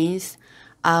stains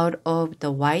out of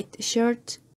the white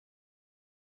shirt?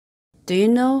 Do you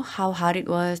know how hard it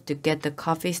was to get the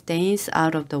coffee stains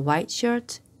out of the white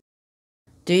shirt?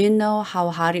 Do you know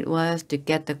how hard it was to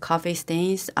get the coffee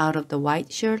stains out of the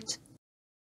white shirt?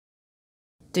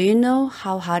 Do you know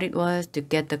how hard it was to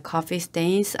get the coffee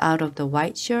stains out of the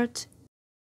white shirt?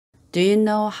 Do you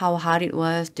know how hard it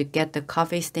was to get the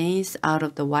coffee stains out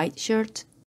of the white shirt?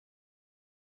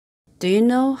 Do you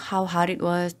know how hard it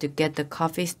was to get the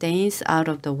coffee stains out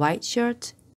of the white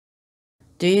shirt?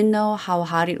 Do you know how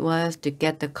hard it was to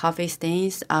get the coffee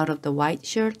stains out of the white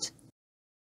shirt?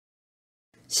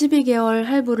 12개월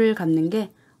할부를 갚는 게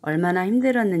얼마나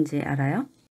힘들었는지 알아요?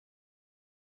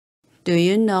 Do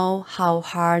you know how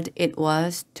hard it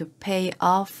was to pay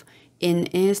off in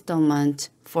installment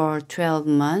for 12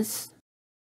 months?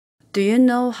 Do you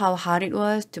know how hard it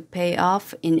was to pay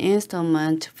off in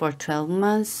installment for 12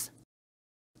 months?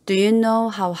 Do you know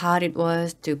how hard it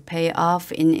was to pay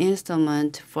off in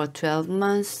installment for 12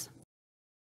 months?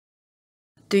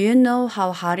 Do you know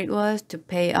how hard it was to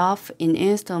pay off in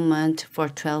installment for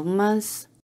 12 months?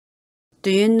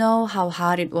 Do you know how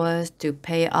hard it was to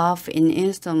pay off in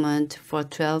installment for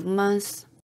 12 months?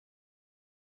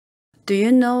 Do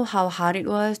you know how hard it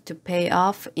was to pay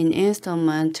off in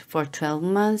installment for 12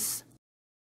 months?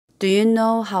 Do you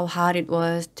know how hard it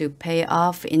was to pay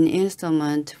off in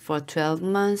installment for 12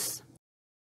 months?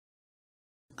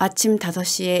 아침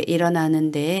 5시에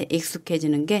일어나는 데에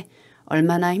익숙해지는 게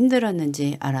얼마나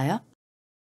힘들었는지 알아요?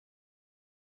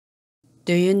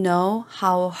 Do you know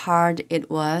how hard it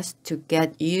was to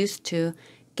get used to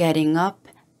getting up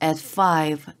at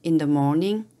 5 in the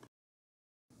morning?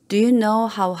 Do you know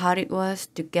how hard it was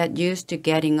to get used to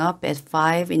getting up at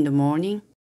 5 in the morning?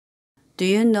 Do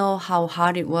you know how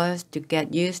hard it was to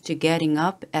get used to getting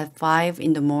up at 5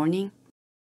 in the morning?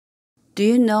 Do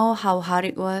you know how hard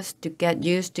it was to get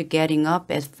used to getting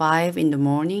up at 5 in the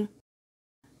morning?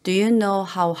 Do you know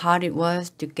how hard it was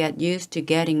to get used to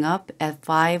getting up at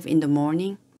 5 in the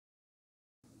morning?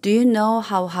 Do you know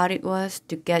how hard it was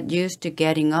to get used to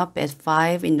getting up at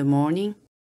 5 in the morning?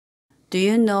 Do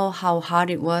you know how hard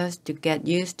it was to get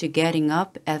used to getting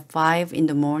up at 5 in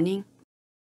the morning?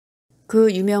 그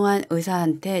유명한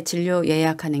의사한테 진료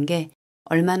예약하는 게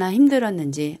얼마나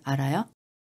힘들었는지 알아요?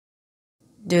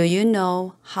 Do you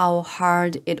know how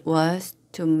hard it was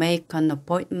to make an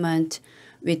appointment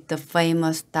with the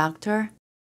famous doctor?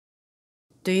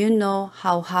 Do you know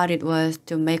how hard it was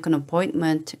to make an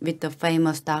appointment with the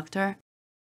famous doctor?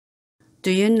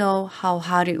 Do you know how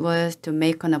hard it was to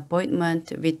make an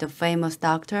appointment with the famous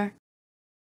doctor?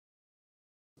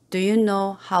 Do you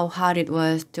know how hard it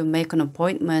was to make an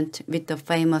appointment with the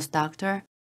famous doctor?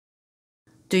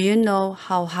 Do you know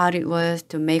how hard it was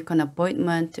to make an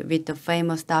appointment with the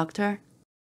famous doctor?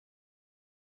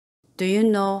 Do you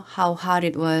know how hard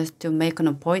it was to make an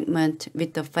appointment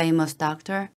with the famous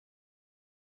doctor?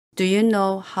 Do you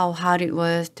know how hard it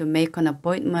was to make an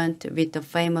appointment with the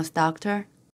famous doctor?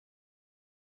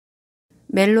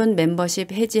 멜론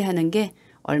멤버십 해지하는 게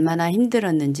얼마나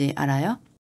힘들었는지 알아요?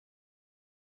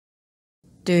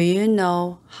 Do you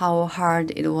know how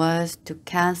hard it was to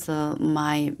cancel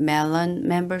my Melon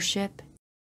membership?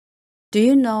 Do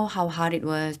you know how hard it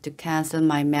was to cancel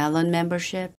my Melon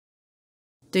membership?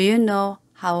 Do you know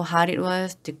how hard it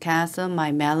was to cancel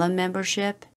my Melon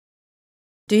membership?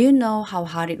 Do you know how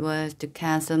hard it was to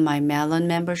cancel my Melon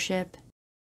membership?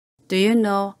 Do you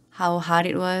know how hard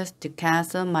it was to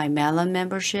cancel my Melon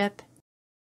membership?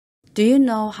 Do you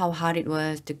know how hard it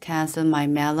was to cancel my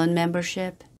Melon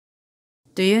membership?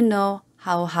 Do you know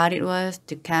how hard it was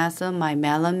to cancel my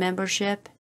Melon membership?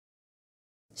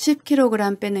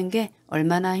 10kg 빼는 게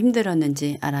얼마나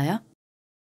힘들었는지 알아요?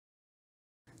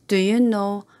 Do you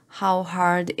know how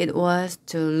hard it was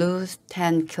to lose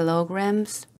 10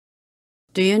 kilograms?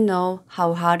 Do you know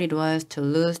how hard it was to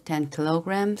lose 10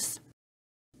 kilograms?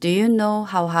 Do you know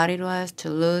how hard it was to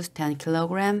lose 10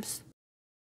 kilograms?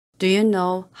 Do you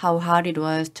know how hard it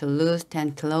was to lose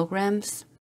 10 kilograms?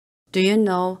 Do you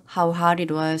know how hard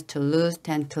it was to lose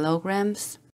 10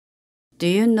 kilograms? Do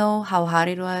you know how hard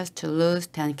it was to lose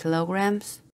 10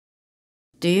 kilograms?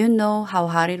 Do you know how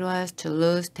hard it was to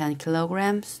lose 10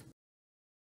 kilograms?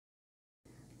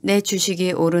 내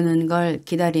주식이 오르는 걸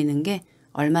기다리는 게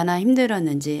얼마나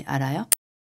힘들었는지 알아요?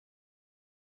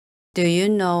 Do you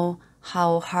know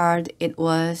how hard it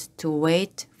was to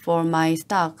wait for my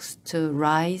stocks to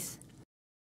rise?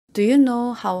 Do you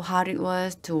know how hard it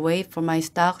was to wait for my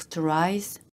stocks to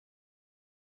rise?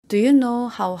 Do you know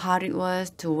how hard it was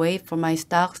to wait for my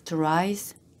stocks to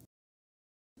rise?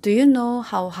 Do you know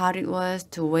how hard it was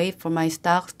to wait for my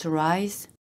stocks to rise?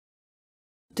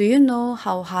 Do you know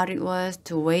how hard it was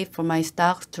to wait for my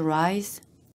stocks to rise?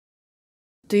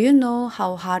 Do you know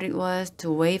how hard it was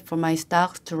to wait for my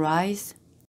stocks to rise?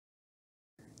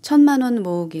 1,000,000원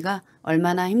모으기가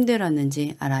얼마나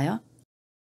힘들었는지 알아요?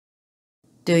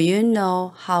 Do you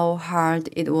know how hard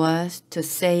it was to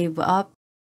save up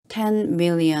 10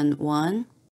 million won?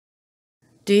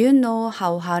 Do you know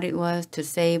how hard it was to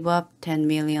save up 10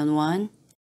 million won?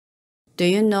 Do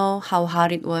you know how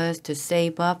hard it was to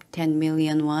save up 10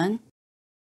 million won?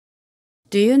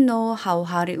 Do you know how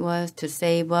hard it was to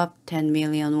save up 10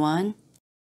 million won?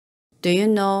 Do you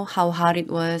know how hard it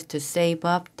was to save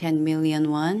up 10 million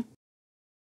won?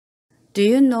 Do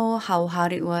you know how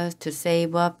hard it was to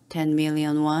save up 10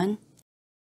 million won?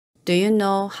 Do you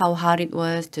know how hard it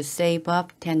was to save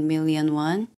up 10 million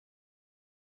won?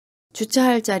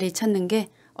 주차할 자리 찾는 게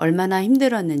얼마나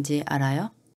힘들었는지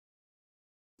알아요?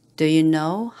 Do you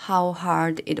know how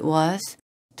hard it was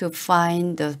to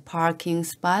find the parking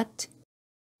spot?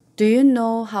 Do you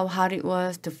know how hard it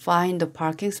was to find the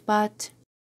parking spot?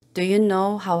 Do you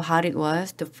know how hard it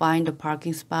was to find the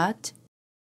parking spot?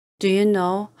 Do you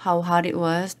know how hard it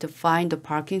was to find the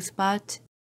parking spot?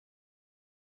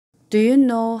 Do you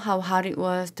know how hard it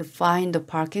was to find the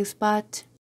parking spot?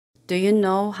 Do you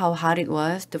know how hard it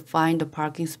was to find the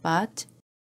parking spot?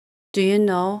 Do you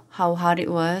know how hard it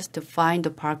was to find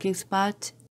the parking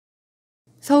spot?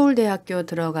 서울대학교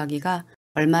들어가기가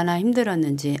얼마나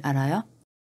힘들었는지 알아요?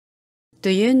 Do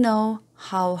you know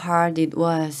how hard it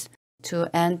was to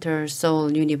enter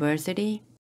Seoul University?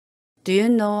 Do you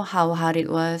know how hard it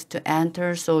was to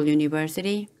enter Seoul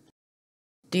University?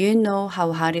 Do you know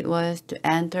how hard it was to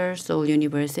enter Seoul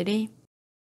University?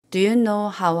 Do you know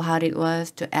how hard it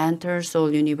was to enter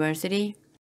Seoul University?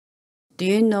 Do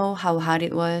you know how hard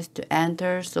it was to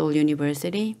enter Seoul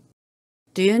University?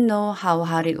 Do you know how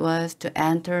hard it was to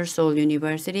enter Seoul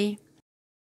University?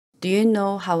 Do you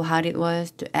know how hard it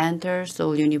was to enter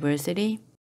Seoul University?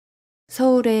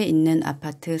 서울에 있는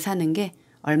아파트 사는 게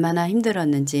얼마나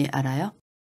힘들었는지 알아요?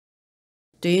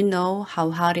 Do you know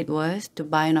how hard it was to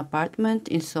buy an apartment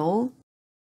in Seoul?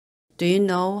 Do you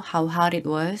know how hard it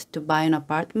was to buy an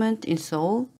apartment in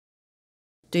Seoul?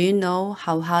 Do you know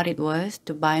how hard it was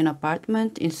to buy an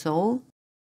apartment in Seoul?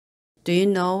 Do you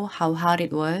know how hard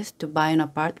it was to buy an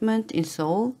apartment in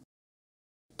Seoul?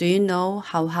 Do you know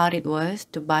how hard it was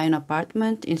to buy an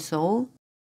apartment in Seoul?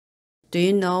 Do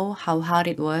you know how hard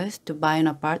it was to buy an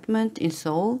apartment in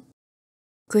Seoul?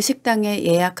 그 식당에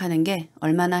예약하는 게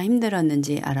얼마나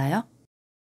힘들었는지 알아요?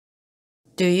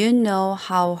 Do you know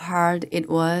how hard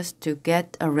it was to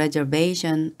get a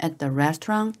reservation at the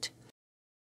restaurant?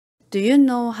 Do you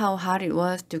know how hard it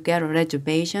was to get a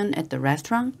reservation at the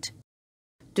restaurant?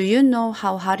 Do you know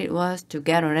how hard it was to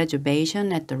get a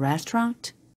reservation at the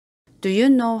restaurant? Do you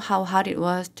know how hard it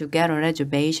was to get a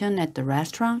reservation at the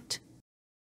restaurant?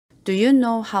 Do you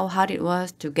know how hard it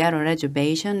was to get a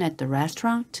reservation at the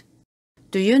restaurant?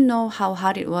 Do you know how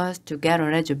hard it was to get a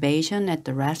reservation at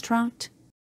the restaurant?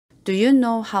 Do you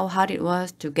know how hard it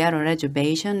was to get a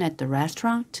reservation at the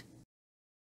restaurant?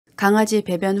 강아지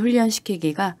배변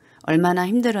훈련시키기가 얼마나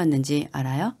힘들었는지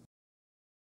알아요?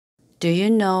 Do you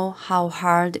know how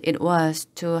hard it was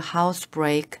to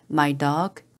housebreak my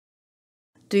dog?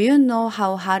 Do you know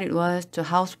how hard it was to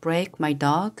housebreak my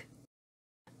dog?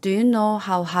 Do you know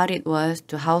how hard it was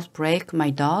to housebreak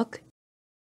my dog?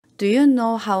 Do you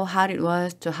know how hard it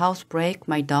was to housebreak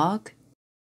my dog?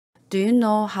 Do you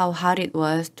know how hard it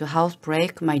was to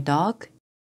housebreak my dog?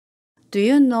 Do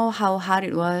you know how hard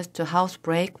it was to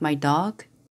housebreak my dog?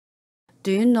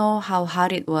 Do you know how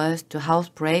hard it was to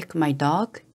housebreak my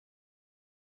dog?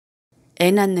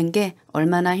 애 낳는 게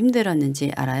얼마나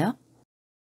힘들었는지 알아요?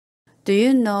 Do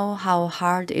you know how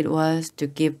hard it was to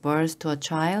give birth to a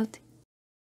child?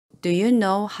 Do you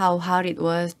know how hard it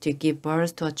was to give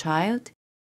birth to a child?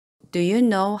 Do you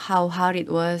know how hard it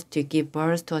was to give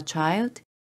birth to a child?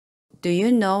 Do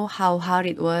you know how hard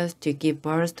it was to give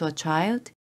birth to a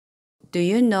child? Do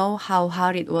you know how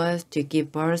hard it was to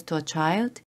give birth to a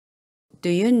child? Do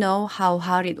you know how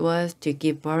hard it was to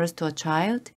give birth to a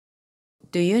child?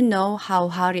 Do you know how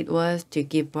hard it was to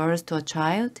give birth to a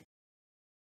child?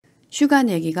 휴가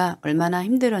내기가 얼마나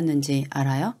힘들었는지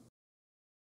알아요?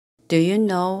 Do you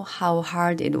know how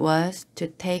hard it was to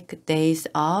take days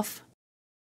off?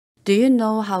 Do you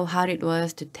know how hard it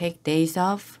was to take days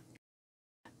off?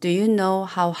 Do you know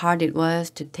how hard it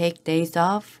was to take days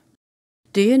off?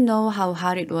 Do you know how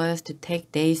hard it was to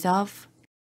take days off?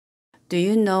 Do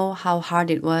you know how hard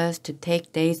it was to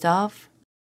take days off?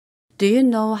 Do you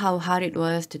know how hard it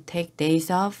was to take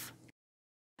days off?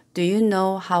 Do you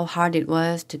know how hard it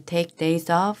was to take days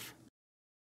off?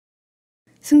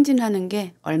 승진하는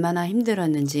게 얼마나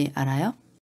힘들었는지 알아요?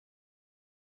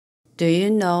 Do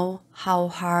you know how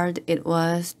hard it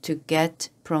was to get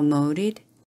promoted?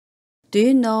 Do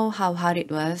you know how hard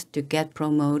it was to get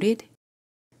promoted?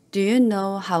 Do you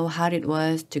know how hard it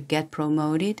was to get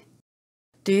promoted?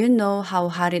 Do you know how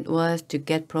hard it was to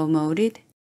get promoted?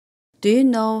 Do you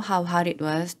know how hard it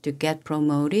was to get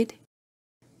promoted?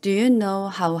 Do you know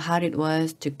how hard it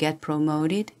was to get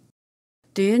promoted?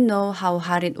 Do you know how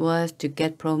hard it was to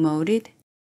get promoted?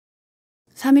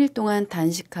 3일 동안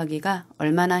단식하기가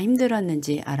얼마나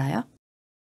힘들었는지 알아요?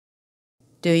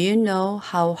 Do you know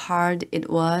how hard it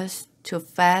was to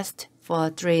fast for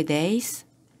 3 days?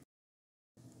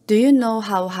 Do you know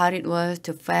how hard it was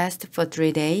to fast for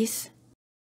 3 days?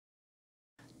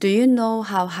 Do you know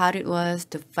how hard it was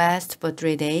to fast for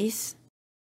 3 days?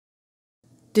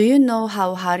 Do you know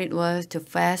how hard it was to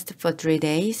fast for 3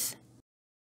 days?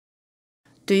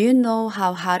 Do you know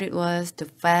how hard it was to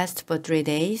fast for 3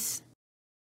 days?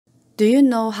 Do you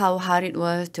know how hard it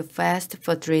was to fast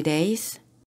for 3 days?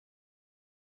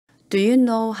 Do you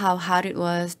know how hard it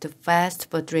was to fast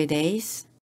for 3 days?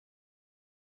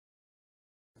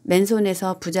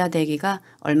 맨손에서 부자 되기가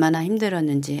얼마나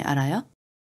힘들었는지 알아요?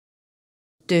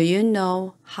 Do you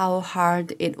know how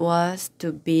hard it was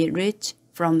to be rich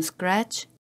from scratch?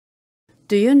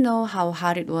 Do you know how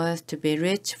hard it was to be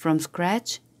rich from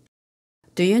scratch?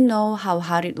 Do you know how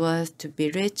hard it was to be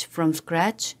rich from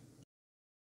scratch?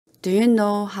 Do you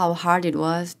know how hard it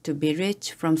was to be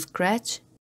rich from scratch?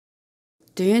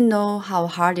 Do you know how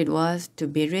hard it was to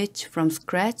be rich from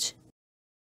scratch?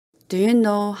 Do you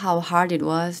know how hard it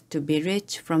was to be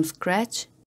rich from scratch?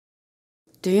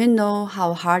 Do you know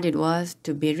how hard it was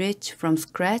to be rich from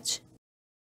scratch?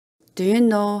 Do you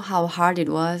know how hard it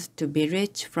was to be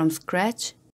rich from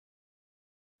scratch?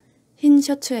 흰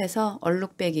셔츠에서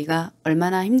얼룩빼기가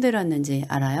얼마나 힘들었는지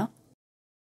알아요?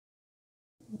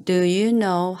 Do you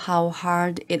know how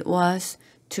hard it was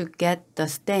to get the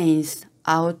stains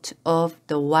out of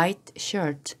the white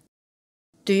shirt?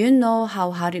 Do you know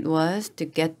how hard it was to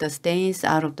get the stains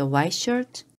out of the white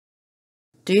shirt?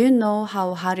 Do you know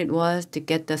how hard it was to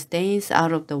get the stains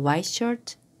out of the white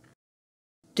shirt?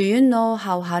 Do you know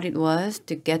how hard it was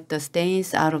to get the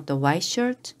stains out of the white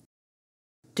shirt?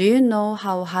 Do you know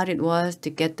how hard it was to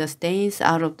get the stains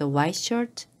out of the white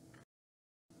shirt?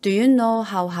 Do you know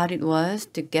how hard it was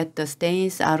to get the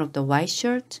stains out of the white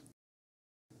shirt?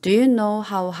 Do you know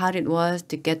how hard it was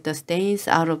to get the stains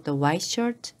out of the white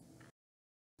shirt?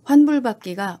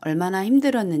 환불받기가 얼마나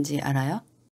힘들었는지 알아요?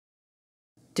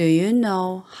 Do you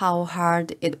know how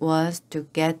hard it was to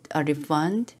get a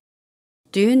refund?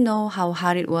 Do you know how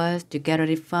hard it was to get a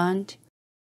refund?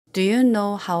 Do you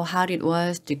know how hard it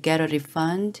was to get a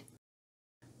refund?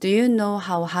 Do you know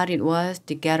how hard it was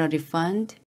to get a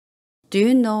refund? Do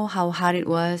you know how hard it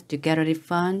was to get a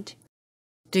refund?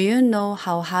 Do you know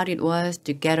how hard it was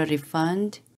to get a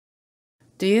refund?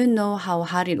 Do you know how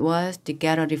hard it was to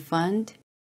get a refund?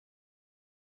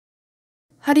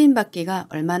 할인받기가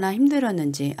얼마나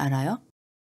힘들었는지 알아요?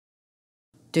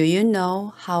 Do you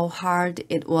know how hard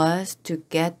it was to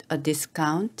get a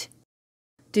discount?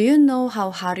 Do you know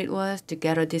how hard it was to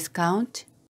get a discount?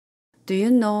 Do you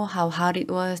know how hard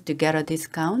it was to get a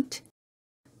discount?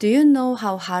 Do you know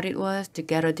how hard it was to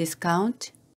get a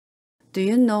discount? Do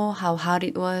you know how hard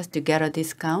it was to get a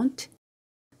discount?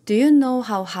 Do you know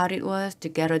how hard it was to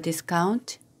get a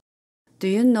discount? Do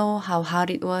you know how hard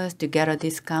it was to get a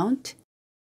discount?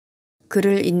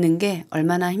 글을 읽는 게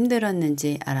얼마나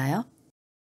힘들었는지 알아요?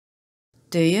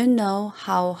 Do you know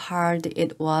how hard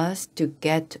it was to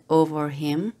get over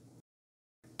him?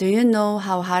 Do you know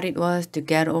how hard it was to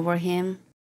get over him?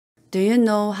 Do you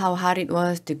know how hard it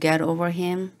was to get over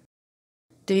him?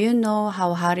 Do you know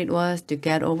how hard it was to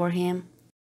get over him?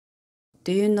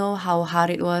 Do you know how hard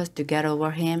it was to get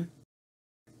over him?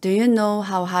 Do you know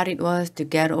how hard it was to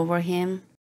get over him?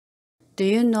 Do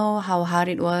you know how hard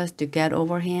it was to get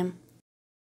over him?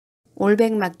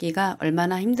 올백 맞기가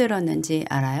얼마나 힘들었는지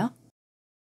알아요?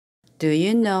 Do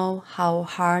you know how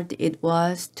hard it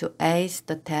was to ace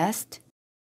the test?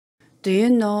 Do you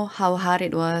know how hard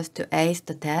it was to ace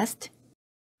the test?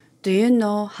 Do you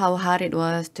know how hard it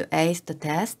was to ace the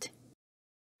test?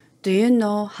 Do you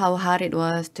know how hard it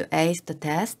was to ace the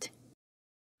test?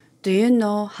 Do you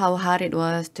know how hard it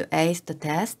was to ace the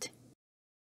test?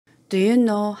 Do you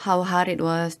know how hard it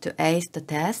was to ace the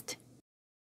test?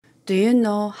 Do you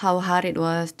know how hard it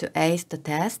was to ace the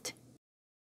test?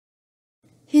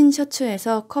 흰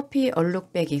셔츠에서 커피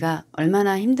얼룩빼기가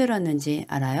얼마나 힘들었는지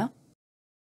알아요?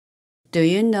 Do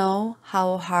you know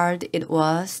how hard it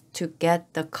was to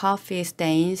get the coffee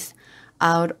stains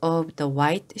out of the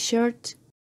white shirt?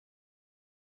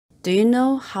 Do you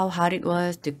know how hard it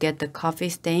was to get the coffee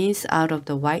stains out of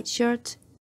the white shirt?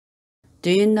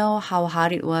 Do you know how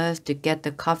hard it was to get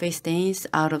the coffee stains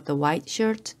out of the white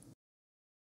shirt?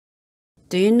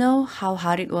 Do you know how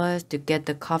hard it was to get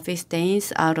the coffee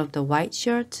stains out of the white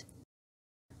shirt?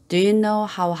 Do you know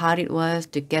how hard it was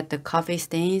to get the coffee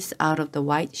stains out of the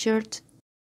white shirt?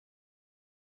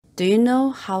 Do you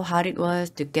know how hard it was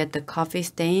to get the coffee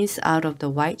stains out of the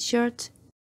white shirt?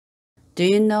 Do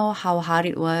you know how hard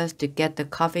it was to get the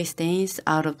coffee stains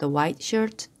out of the white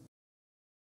shirt?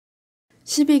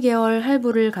 12개월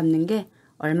할부를 갚는 게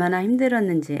얼마나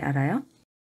힘들었는지 알아요?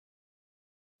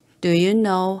 Do you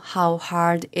know how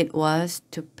hard it was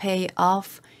to pay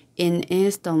off in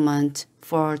installment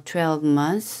for 12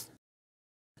 months?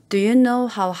 Do you know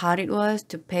how hard it was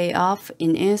to pay off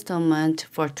in installment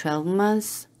for 12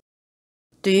 months?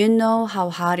 Do you know how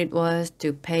hard it was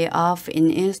to pay off in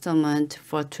installment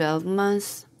for 12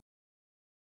 months?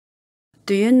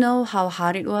 Do you know how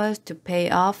hard it was to pay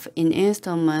off in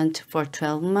installment for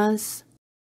 12 months?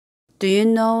 Do you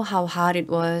know how hard it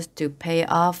was to pay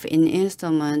off in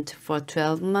installment for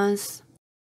 12 months?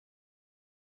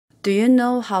 Do you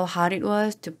know how hard it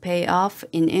was to pay off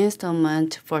in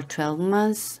installment for 12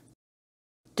 months?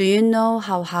 Do you know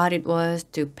how hard it was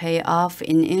to pay off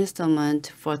in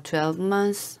installment for 12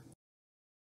 months?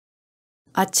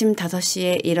 아침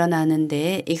 5시에 일어나는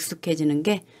데에 익숙해지는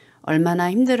게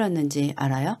얼마나 힘들었는지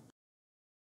알아요?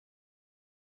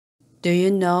 Do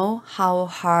you know how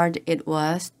hard it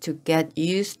was to get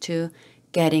used to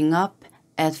getting up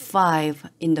at 5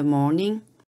 in the morning?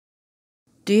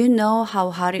 Do you know how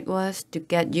hard it was to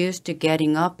get used to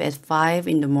getting up at 5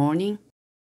 in the morning?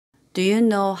 Do you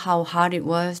know how hard it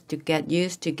was to get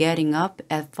used to getting up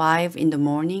at 5 in the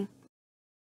morning?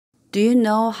 Do you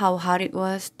know how hard it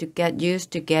was to get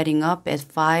used to getting up at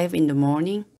 5 in the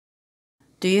morning?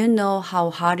 Do you know how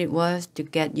hard it was to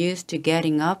get used to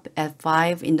getting up at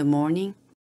 5 in the morning?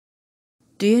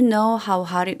 Do you know how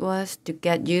hard it was to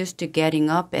get used to getting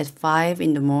up at 5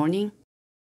 in the morning?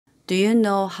 Do you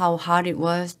know how hard it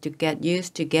was to get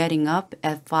used to getting up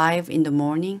at 5 in the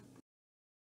morning?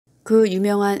 그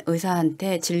유명한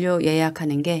의사한테 진료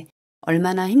예약하는 게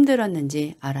얼마나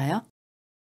힘들었는지 알아요?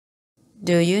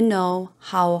 Do you know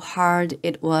how hard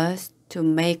it was to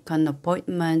make an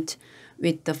appointment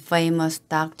with the famous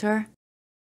doctor?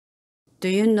 Do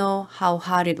you know how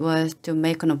hard it was to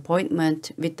make an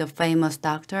appointment with the famous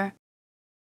doctor?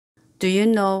 Do you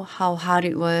know how hard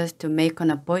it was to make an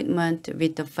appointment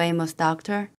with the famous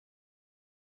doctor?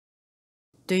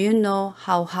 Do you know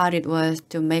how hard it was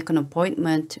to make an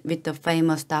appointment with the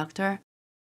famous doctor?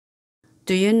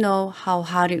 Do you know how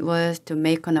hard it was to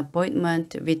make an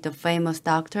appointment with the famous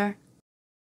doctor?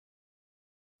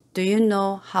 Do you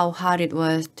know how hard it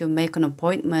was to make an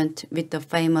appointment with the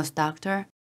famous doctor?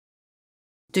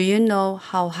 Do you know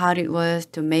how hard it was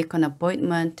to make an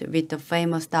appointment with the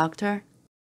famous doctor?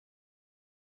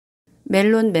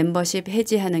 멜론 멤버십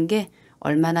해지하는 게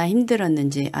얼마나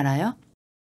힘들었는지 알아요?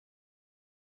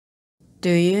 Do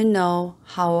you know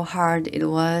how hard it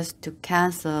was to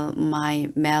cancel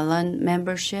my Melon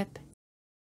membership?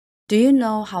 Do you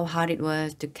know how hard it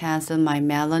was to cancel my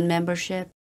Melon membership?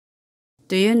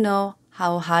 Do you know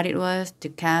how hard it was to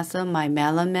cancel my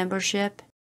Melon membership?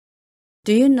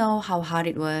 Do you know how hard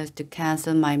it was to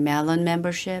cancel my Melon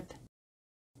membership?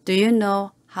 Do you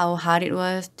know how hard it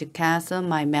was to cancel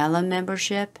my Melon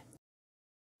membership?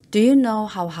 Do you know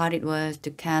how hard it was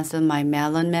to cancel my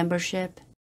Melon membership?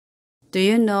 Do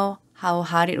you know how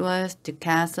hard it was to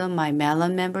cancel my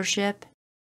Melon membership?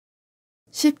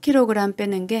 10kg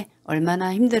빼는 게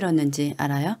얼마나 힘들었는지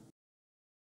알아요?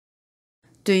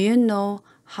 Do you know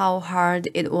how hard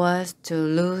it was to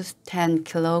lose 10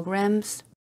 kilograms?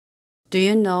 Do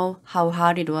you know how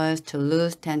hard it was to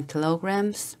lose 10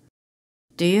 kilograms?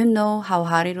 Do you know how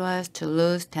hard it was to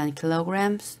lose 10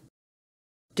 kilograms?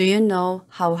 Do you know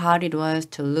how hard it was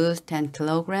to lose 10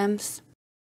 kilograms?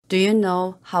 Do you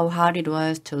know how hard it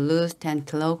was to lose 10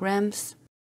 kilograms?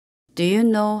 Do you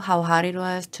know how hard it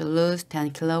was to lose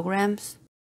 10 kilograms?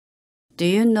 Do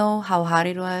you know how hard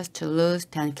it was to lose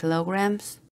 10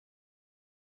 kilograms?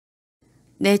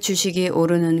 내 주식이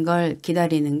오르는 걸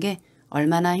기다리는 게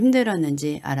얼마나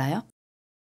힘들었는지 알아요?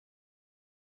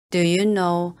 Do you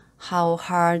know how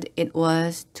hard it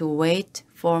was to wait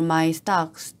for my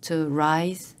stocks to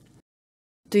rise?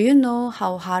 Do you know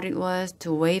how hard it was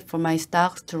to wait for my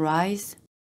stocks to rise?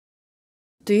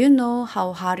 Do you know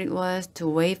how hard it was to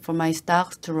wait for my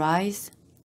stocks to rise?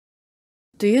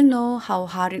 Do you know how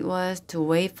hard it was to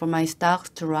wait for my stocks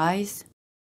to rise?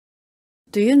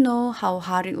 Do you know how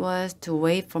hard it was to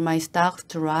wait for my stocks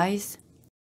to rise?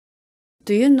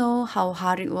 Do you know how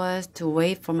hard it was to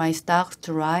wait for my stocks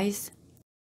to rise?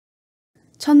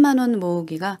 1,000,000원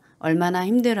모으기가 얼마나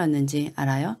힘들었는지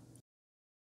알아요?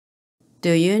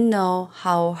 Do you know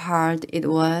how hard it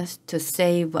was to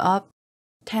save up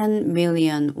 10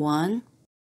 million won?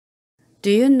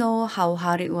 Do you know how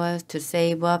hard it was to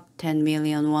save up 10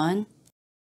 million won?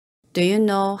 Do you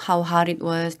know how hard it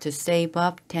was to save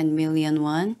up 10 million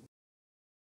won?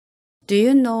 Do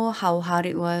you know how hard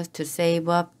it was to save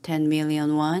up 10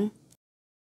 million won?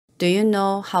 Do you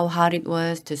know how hard it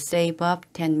was to save up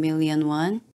 10 million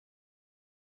won?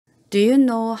 Do you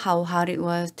know how hard it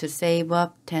was to save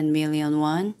up 10 million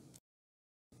won?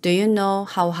 Do you know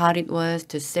how hard it was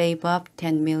to save up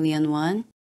 10 million won?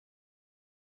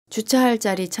 주차할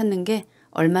자리 찾는 게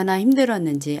얼마나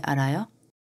힘들었는지 알아요?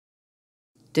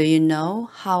 Do you know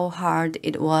how hard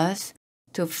it was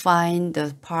to find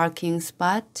the parking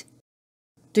spot?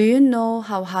 Do you know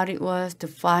how hard it was to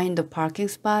find the parking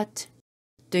spot?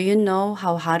 Do you know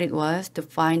how hard it was to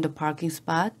find the parking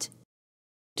spot?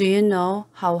 Do you know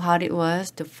how hard it was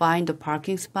to find the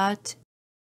parking spot?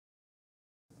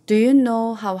 Do you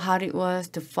know how hard it was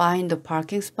to find the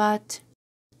parking spot?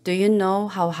 Do you know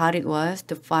how hard it was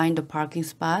to find the parking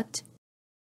spot?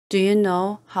 Do you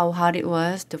know how hard it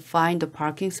was to find the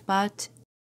parking spot?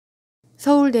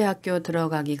 서울대학교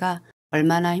들어가기가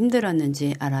얼마나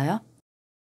힘들었는지 알아요?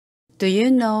 Do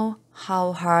you know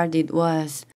how hard it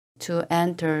was to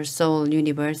enter Seoul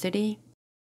University?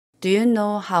 Do you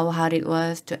know how hard it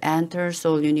was to enter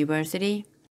Seoul University?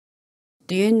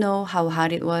 Do you know how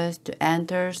hard it was to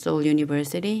enter Seoul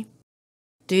University?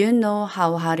 Do you know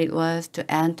how hard it was to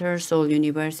enter Seoul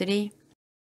University?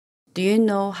 Do you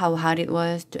know how hard it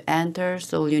was to enter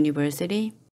Seoul University?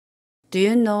 Do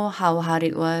you know how hard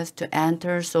it was to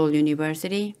enter Seoul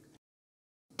University?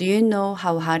 Do you know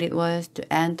how hard it was to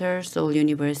enter Seoul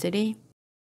University?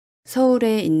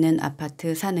 서울에 있는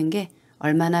아파트 사는 게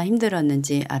얼마나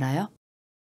힘들었는지 알아요?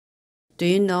 Do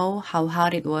you know how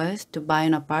hard it was to buy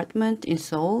an apartment in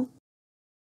Seoul?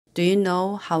 Do you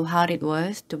know how hard it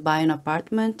was to buy an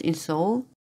apartment in Seoul?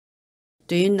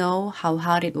 Do you know how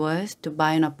hard it was to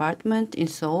buy an apartment in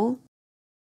Seoul?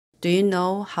 Do you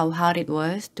know how hard it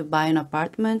was to buy an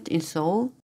apartment in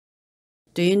Seoul?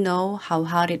 Do you know how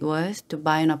hard it was to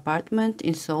buy an apartment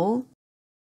in Seoul?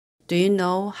 Do you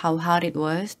know how hard it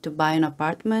was to buy an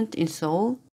apartment in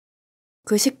Seoul?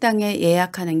 그 식당에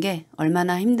예약하는 게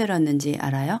얼마나 힘들었는지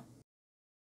알아요?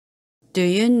 Do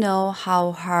you know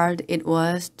how hard it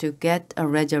was to get a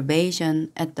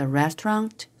reservation at the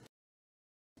restaurant?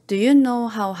 Do you know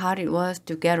how hard it was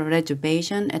to get a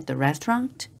reservation at the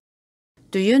restaurant?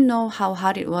 Do you know how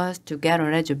hard it was to get a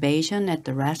reservation at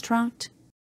the restaurant?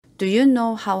 Do you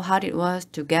know how hard it was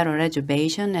to get a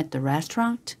reservation at the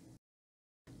restaurant?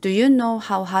 Do you know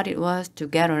how hard it was to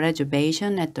get a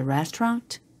reservation at the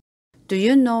restaurant? Do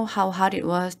you know how hard it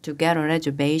was to get a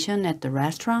reservation at the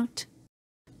restaurant?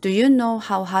 Do you know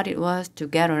how hard it was to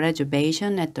get a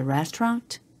reservation at the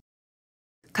restaurant?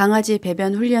 강아지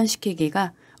배변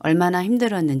훈련시키기가 얼마나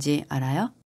힘들었는지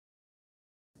알아요?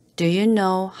 Do you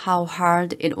know how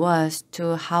hard it was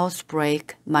to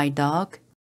housebreak my dog?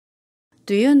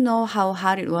 Do you know how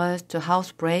hard it was to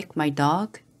housebreak my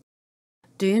dog?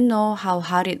 Do you know how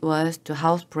hard it was to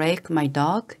housebreak my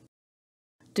dog?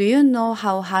 Do you know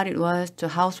how hard it was to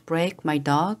housebreak my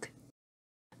dog?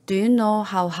 Do you know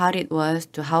how hard it was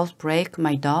to housebreak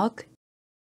my dog?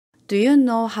 Do you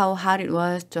know how hard it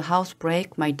was to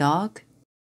housebreak my dog?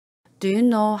 Do you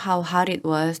know how hard it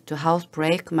was to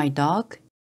housebreak my dog?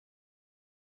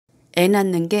 애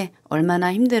낳는 게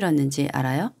얼마나 힘들었는지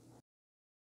알아요?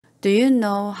 Do you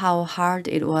know how hard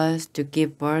it was to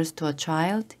give birth to a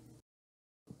child?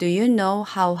 Do you know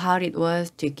how hard it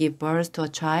was to give birth to a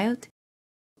child?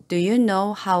 Do you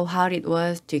know how hard it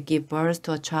was to give birth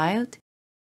to a child?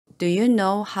 Do you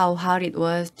know how hard it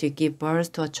was to give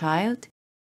birth to a child?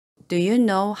 Do you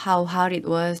know how hard it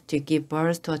was to give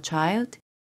birth to a child?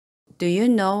 Do you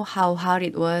know how hard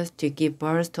it was to give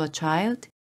birth to a child?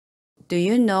 Do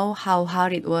you know how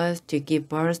hard it was to give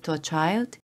birth to a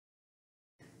child?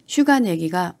 휴가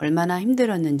내기가 얼마나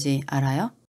힘들었는지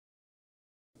알아요?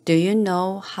 Do you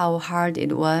know how hard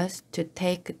it was to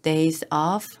take days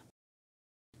off?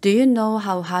 Do you know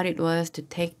how hard it was to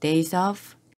take days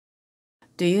off?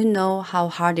 Do you know how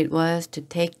hard it was to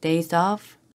take days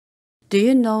off? Do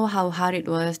you know how hard it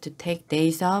was to take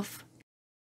days off?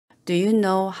 Do you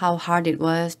know how hard it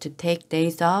was to take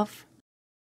days off?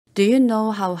 Do you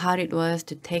know how hard it was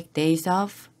to take days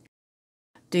off?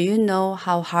 Do you know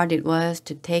how hard it was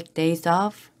to take days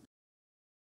off?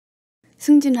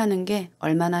 승진하는 게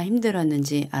얼마나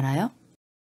힘들었는지 알아요?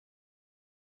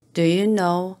 Do you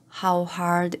know how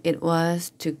hard it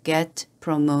was to get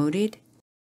promoted?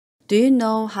 Do you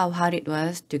know how hard it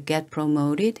was to get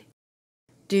promoted?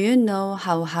 Do you know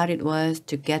how hard it was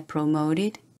to get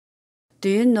promoted? Do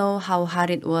you know how hard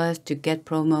it was to get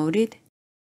promoted?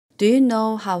 Do you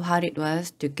know how hard it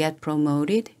was to get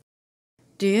promoted?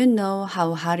 Do you know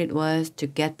how hard it was to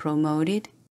get promoted?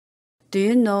 Do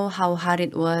you know how hard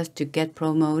it was to get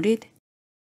promoted?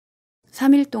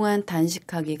 3일 동안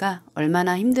단식하기가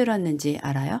얼마나 힘들었는지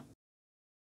알아요?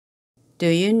 Do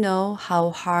you know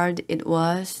how hard it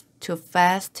was to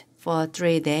fast for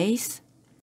 3 days?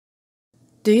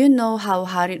 Do you know how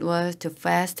hard it was to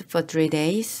fast for 3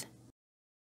 days?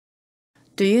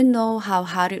 Do you know how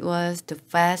hard it was to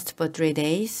fast for 3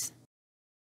 days?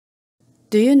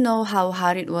 Do you know how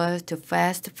hard it was to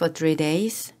fast for 3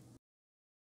 days?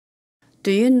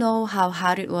 Do you know how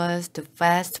hard it was to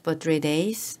fast for 3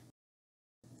 days?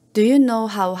 Do you know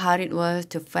how hard it was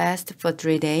to fast for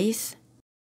 3 days?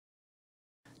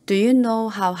 Do you know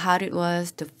how hard it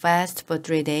was to fast for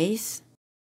 3 days?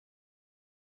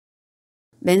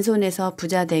 맨손에서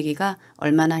부자 되기가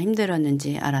얼마나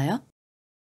힘들었는지 알아요?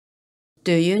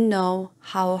 Do you know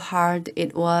how hard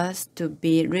it was to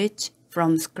be rich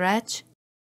from scratch?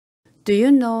 Do you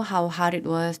know how hard it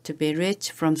was to be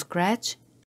rich from scratch?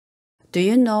 Do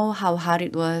you know how hard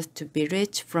it was to be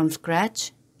rich from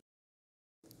scratch?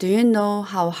 Do you know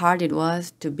how hard it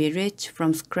was to be rich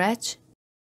from scratch?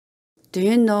 Do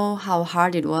you know how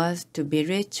hard it was to be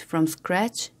rich from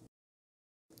scratch?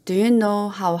 Do you know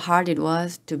how hard it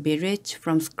was to be rich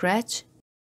from scratch?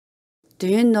 Do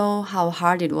you know how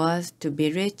hard it was to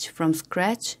be rich from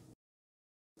scratch?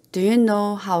 Do you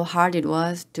know how hard it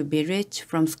was to be rich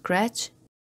from scratch?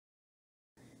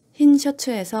 흰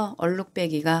셔츠에서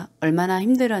얼룩빼기가 얼마나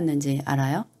힘들었는지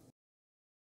알아요?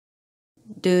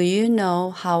 Do you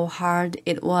know how hard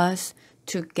it was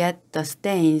to get the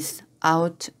stains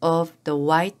out of the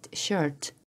white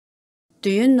shirt? Do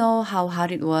you know how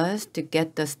hard it was to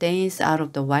get the stains out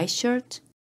of the white shirt?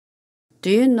 Do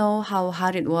you know how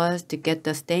hard it was to get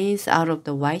the stains out of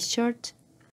the white shirt?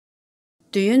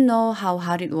 Do you know how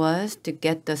hard it was to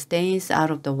get the stains out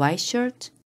of the white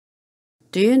shirt?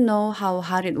 Do you know how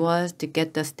hard it was to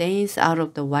get the stains out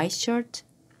of the white shirt?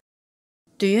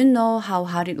 Do you know how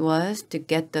hard it was to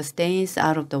get the stains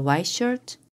out of the white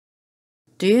shirt?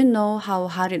 Do you know how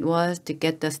hard it was to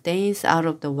get the stains out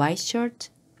of the white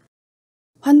shirt?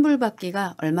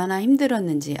 환불받기가 얼마나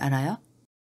힘들었는지 알아요?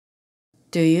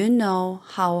 Do you know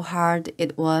how hard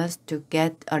it was to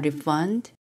get a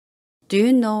refund? Do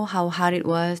you know how hard it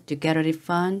was to get a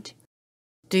refund?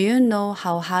 Do you know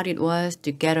how hard it was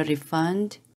to get a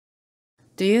refund?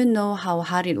 Do you know how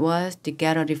hard it was to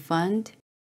get a refund?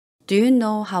 Do you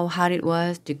know how hard it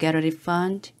was to get a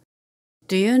refund?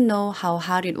 Do you know how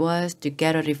hard it was to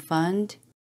get a refund?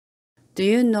 Do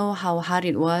you know how hard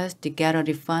it was to get a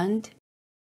refund?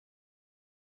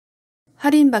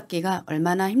 할인받기가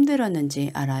얼마나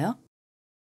힘들었는지 알아요?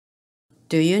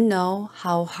 Do you know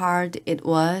how hard it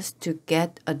was to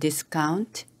get a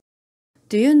discount?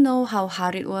 Do you know how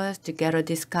hard it was to get a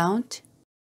discount?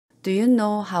 Do you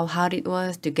know how hard it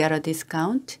was to get a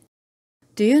discount?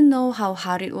 Do you know how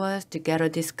hard it was to get a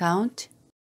discount?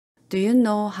 Do you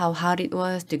know how hard it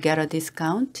was to get a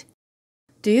discount?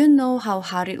 Do you know how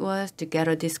hard it was to get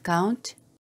a discount?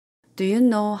 Do you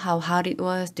know how hard it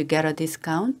was to get a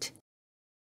discount?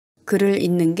 글을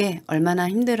읽는 게 얼마나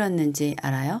힘들었는지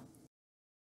알아요?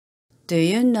 Do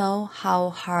you know how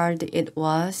hard it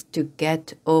was to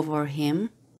get over him?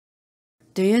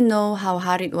 Do you know how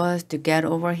hard it was to get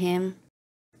over him?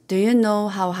 Do you know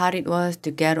how hard it was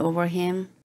to get over him?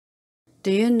 Do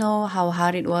you know how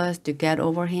hard it was to get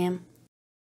over him?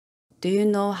 Do you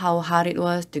know how hard it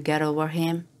was to get over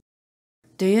him?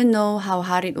 Do you know how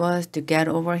hard it was to get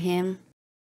over him?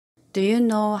 Do you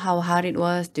know how hard it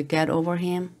was to get over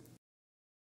him?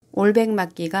 올백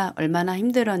맞기가 얼마나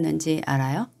힘들었는지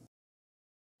알아요?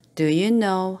 Do you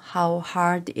know how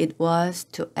hard it was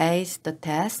to ace the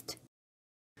test?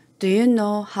 Do you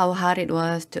know how hard it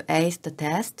was to ace the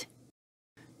test?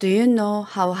 Do you know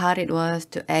how hard it was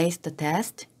to ace the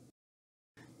test?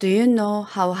 Do you know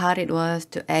how hard it was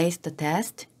to ace the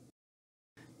test?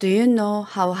 Do you know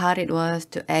how hard it was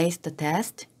to ace the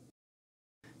test?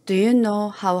 Do you know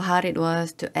how hard it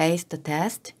was to ace the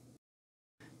test?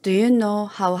 Do you know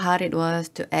how hard it was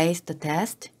to ace the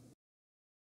test?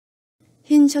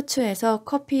 흰 셔츠에서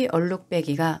커피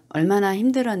얼룩빼기가 얼마나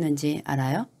힘들었는지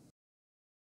알아요?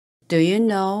 Do you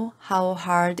know how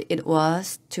hard it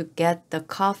was to get the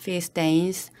coffee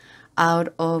stains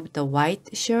out of the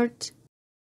white shirt?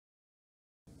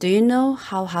 Do you know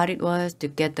how hard it was to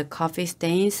get the coffee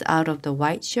stains out of the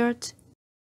white shirt?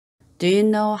 Do you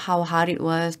know how hard it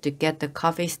was to get the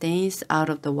coffee stains out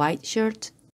of the white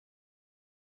shirt?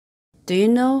 Do you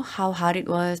know how hard it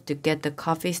was to get the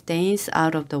coffee stains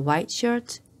out of the white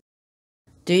shirt?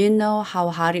 Do you know how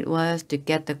hard it was to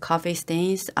get the coffee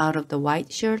stains out of the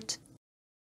white shirt?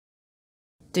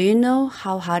 Do you know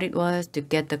how hard it was to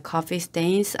get the coffee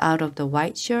stains out of the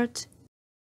white shirt?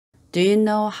 Do you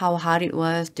know how hard it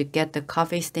was to get the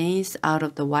coffee stains out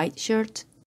of the white shirt?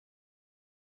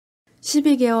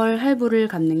 12개월 할부를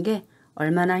갚는 게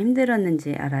얼마나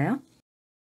힘들었는지 알아요?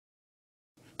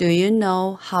 Do you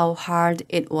know how hard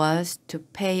it was to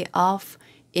pay off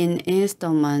in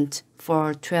installment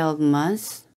for 12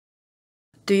 months?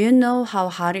 Do you know how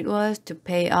hard it was to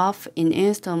pay off in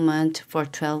installment for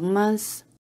 12 months?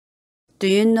 Do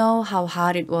you know how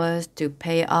hard it was to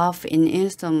pay off in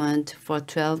installment for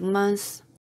 12 months?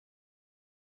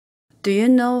 Do you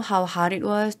know how hard it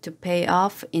was to pay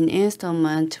off in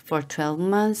installment for 12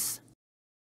 months?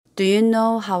 Do you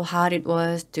know how hard it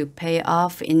was to pay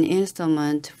off in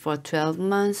installment for 12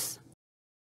 months?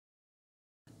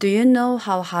 Do you know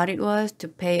how hard it was to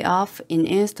pay off in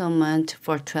installment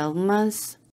for 12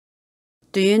 months?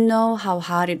 Do you know how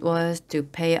hard it was to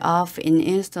pay off in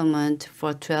installment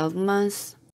for 12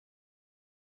 months?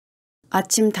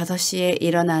 아침 5시에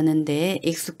일어나는 데에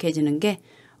익숙해지는 게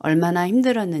얼마나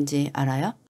힘들었는지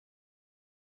알아요?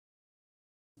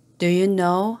 Do you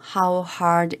know how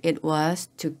hard it was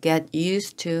to get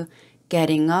used to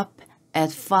getting up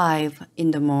at 5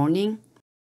 in the morning?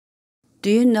 Do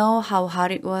you know how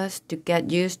hard it was to get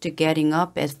used to getting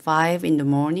up at 5 in the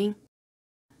morning?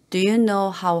 Do you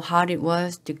know how hard it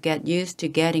was to get used to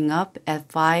getting up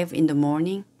at 5 in the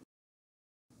morning?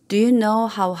 Do you know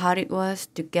how hard it was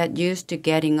to get used to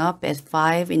getting up at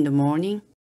 5 in the morning?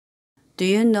 Do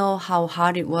you know how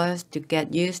hard it was to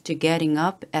get used to getting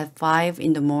up at 5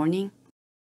 in the morning?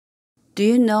 Do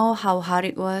you know how hard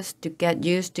it was to get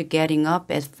used to getting up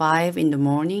at 5 in the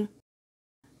morning?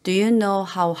 Do you know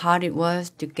how hard it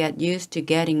was to get used to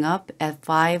getting up at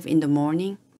 5 in the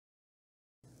morning?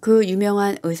 그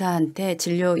유명한 의사한테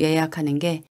진료 예약하는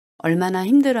게 얼마나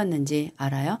힘들었는지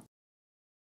알아요?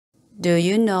 Do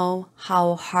you know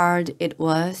how hard it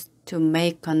was to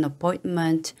make an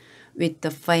appointment with the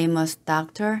famous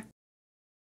doctor?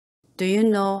 Do you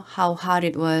know how hard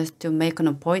it was to make an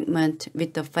appointment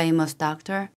with the famous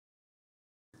doctor?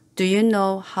 Do you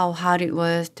know how hard it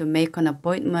was to make an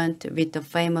appointment with the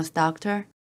famous doctor?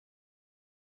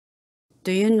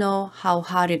 Do you know how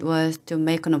hard it was to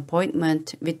make an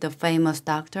appointment with the famous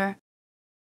doctor?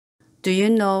 Do you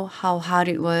know how hard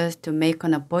it was to make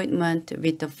an appointment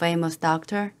with the famous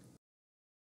doctor?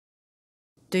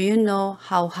 Do you know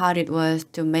how hard it was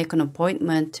to make an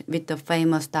appointment with the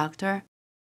famous doctor?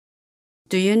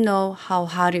 Do you know how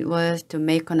hard it was to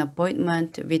make an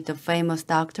appointment with the famous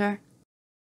doctor?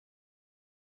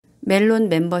 멜론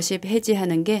멤버십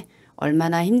해지하는 게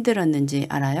얼마나 힘들었는지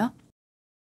알아요?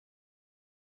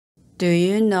 Do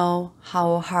you know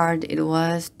how hard it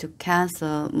was to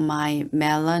cancel my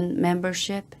Melon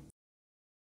membership?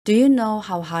 Do you know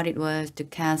how hard it was to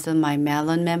cancel my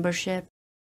Melon membership?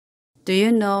 Do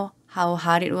you know how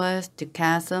hard it was to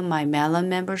cancel my Melon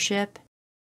membership?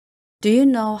 Do you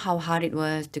know how hard it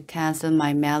was to cancel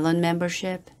my Melon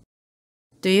membership?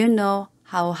 Do you know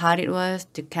how hard it was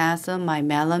to cancel my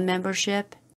Melon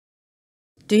membership?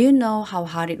 Do you know how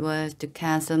hard it was to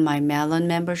cancel my Melon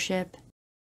membership?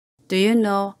 Do you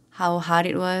know how hard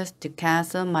it was to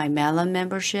cancel my Melon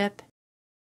membership?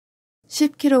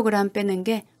 10kg 빼는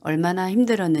게 얼마나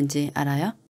힘들었는지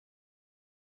알아요?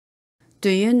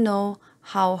 Do you know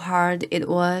how hard it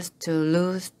was to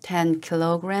lose 10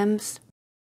 kilograms?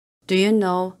 Do you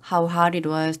know how hard it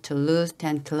was to lose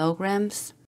 10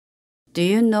 kilograms? Do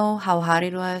you know how hard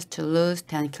it was to lose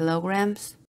 10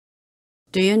 kilograms?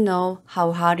 Do you know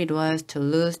how hard it was to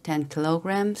lose 10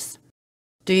 kilograms?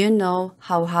 Do you know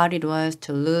how hard it was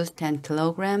to lose 10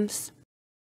 kilograms?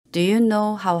 Do you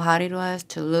know how hard it was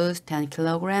to lose 10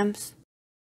 kilograms?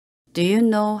 Do you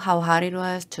know how hard it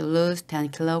was to lose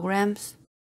 10 kilograms?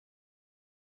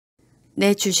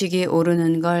 내 주식이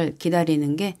오르는 걸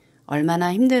기다리는 게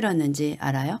얼마나 힘들었는지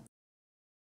알아요?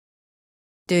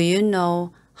 Do you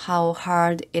know how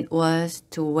hard it was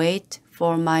to wait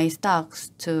for my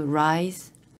stocks to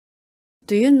rise?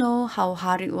 Do you know how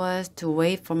hard it was to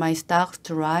wait for my stocks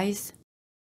to rise?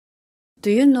 Do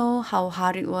you know how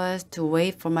hard it was to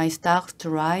wait for my stocks to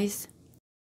rise?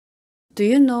 Do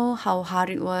you know how hard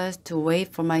it was to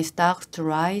wait for my stocks to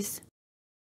rise?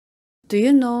 Do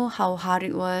you know how hard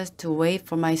it was to wait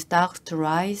for my stocks to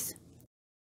rise?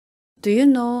 Do you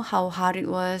know how hard it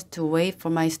was to wait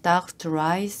for my stocks to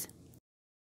rise?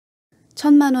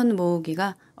 1,000,000원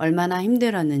모으기가 얼마나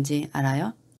힘들었는지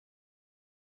알아요?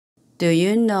 Do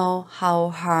you know how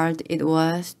hard it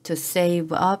was to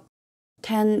save up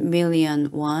 10 million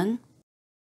won?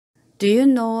 Do you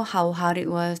know how hard it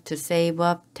was to save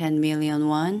up 10 million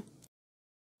won?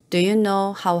 Do you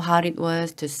know how hard it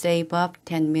was to save up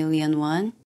 10 million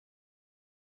won?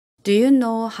 Do you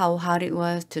know how hard it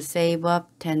was to save up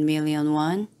 10 million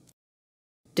won?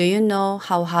 Do you know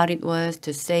how hard it was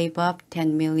to save up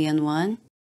 10 million won?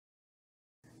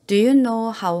 Do you know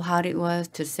how hard it was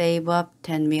to save up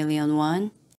 10 million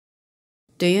won?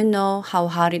 Do you know how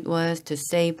hard it was to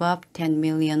save up 10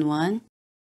 million won?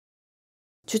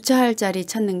 주차할 자리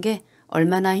찾는 게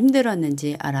얼마나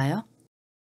힘들었는지 알아요?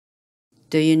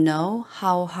 Do you know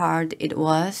how hard it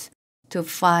was to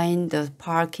find the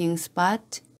parking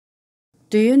spot?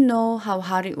 Do you know how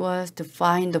hard it was to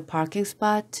find the parking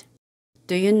spot?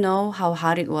 Do you know how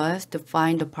hard it was to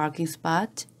find the parking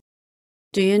spot?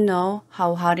 Do you know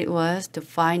how hard it was to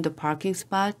find the parking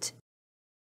spot?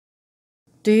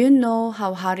 Do you know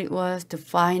how hard it was to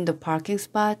find the parking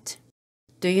spot?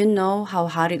 Do you know how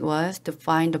hard it was to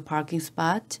find the parking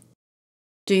spot?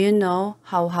 Do you know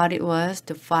how hard it was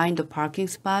to find the parking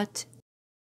spot?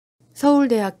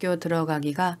 서울대학교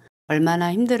들어가기가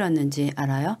얼마나 힘들었는지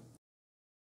알아요?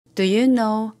 Do you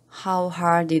know how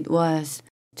hard it was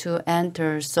to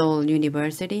enter Seoul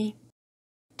University?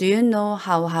 Do you know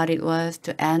how hard it was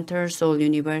to enter Seoul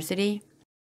University?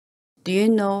 Do you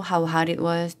know how hard it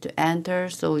was to enter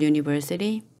Seoul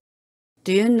University?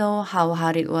 Do you know how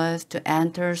hard it was to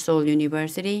enter Seoul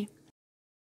University?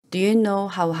 Do you know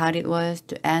how hard it was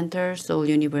to enter Seoul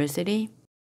University?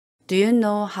 Do you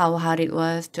know how hard it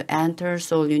was to enter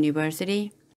Seoul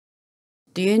University?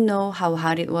 Do you know how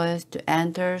hard it was to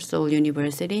enter Seoul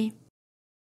University?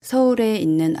 서울에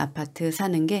있는 아파트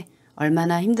사는 게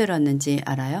얼마나 힘들었는지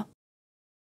알아요?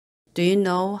 Do you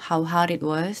know how hard it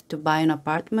was to buy an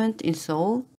apartment in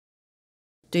Seoul?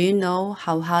 Do you know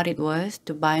how hard it was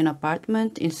to buy an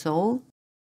apartment in Seoul?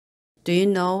 Do you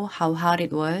know how hard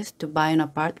it was to buy an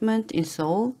apartment in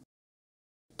Seoul?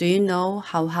 Do you know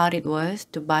how hard it was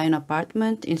to buy an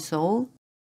apartment in Seoul?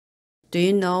 Do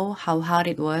you know how hard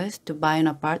it was to buy an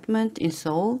apartment in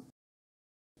Seoul?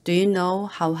 Do you know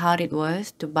how hard it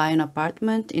was to buy an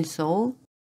apartment in Seoul?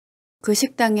 그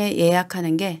식당에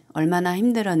예약하는 게 얼마나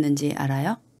힘들었는지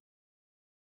알아요?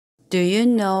 Do you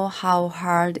know how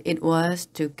hard it was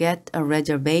to get a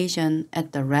reservation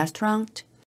at the restaurant?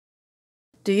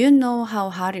 Do you know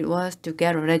how hard it was to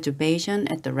get a reservation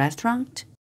at the restaurant?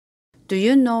 Do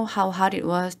you know how hard it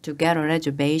was to get a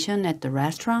reservation at the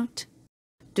restaurant?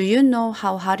 Do you know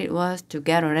how hard it was to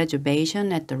get a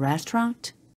reservation at the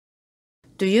restaurant?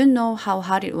 Do you know how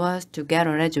hard it was to get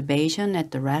a reservation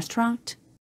at the restaurant?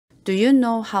 Do you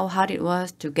know how hard it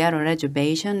was to get a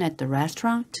reservation at the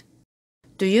restaurant?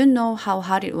 Do you know how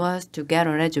hard it was to get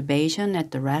a reservation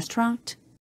at the restaurant?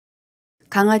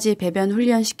 강아지 배변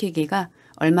훈련시키기가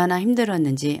얼마나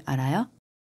힘들었는지 알아요?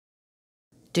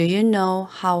 Do you know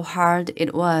how hard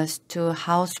it was to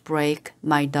housebreak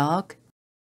my dog?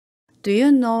 Do you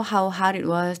know how hard it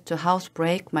was to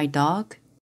housebreak my dog?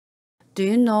 Do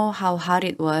you know how hard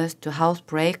it was to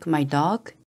housebreak my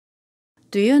dog?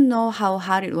 Do you know how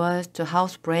hard it was to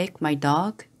housebreak my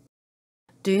dog?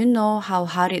 Do you know how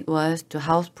hard it was to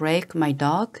housebreak my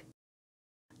dog?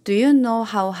 Do you know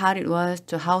how hard it was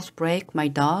to housebreak my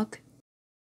dog?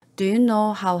 Do you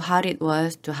know how hard it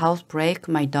was to housebreak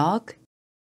my dog?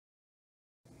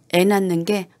 애 낳는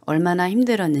게 얼마나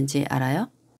힘들었는지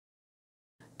알아요?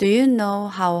 Do you know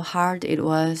how hard it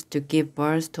was to give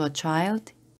birth to a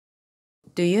child?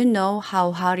 Do you know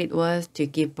how hard it was to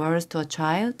give birth to a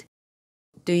child?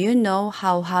 Do you know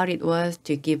how hard it was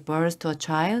to give birth to a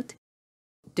child?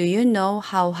 Do you know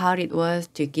how hard it was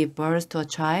to give birth to a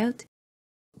child?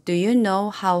 Do you know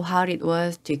how hard it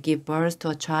was to give birth to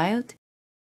a child?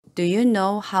 Do you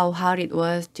know how hard it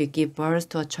was to give birth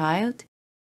to a child?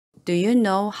 Do you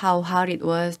know how hard it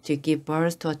was to give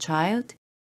birth to a child?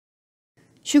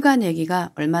 휴가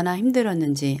내기가 얼마나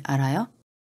힘들었는지 알아요?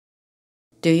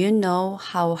 Do you know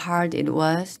how hard it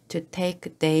was to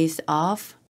take days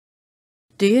off?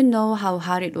 Do you know how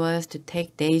hard it was to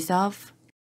take days off?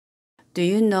 Do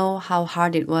you know how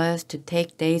hard it was to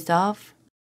take days off?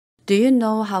 Do you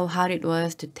know how hard it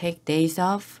was to take days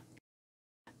off?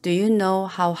 Do you know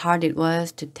how hard it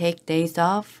was to take days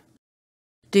off?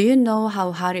 Do you know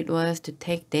how hard it was to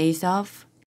take days off?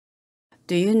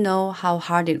 Do you know how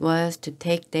hard it was to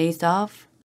take days off?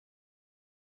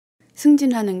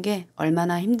 승진하는 게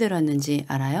얼마나 힘들었는지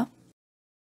알아요?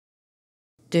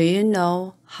 Do you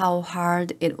know how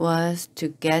hard it was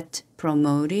to get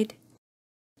promoted?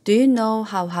 Do you know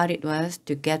how hard it was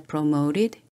to get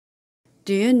promoted?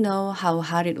 Do you know how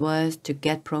hard it was to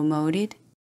get promoted?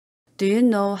 Do you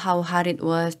know how hard it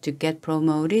was to get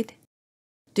promoted?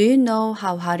 Do you know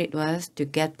how hard it was to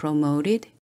get promoted?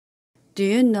 Do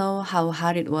you know how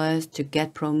hard it was to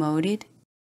get promoted?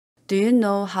 Do you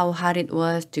know how hard it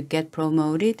was to get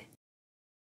promoted?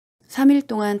 3일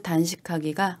동안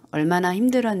단식하기가 얼마나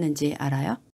힘들었는지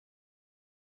알아요?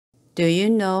 Do you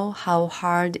know how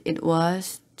hard it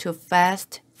was to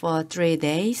fast for 3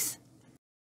 days?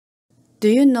 Do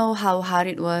you know how hard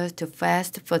it was to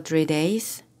fast for 3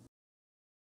 days?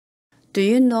 Do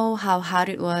you know how hard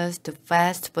it was to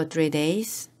fast for 3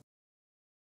 days?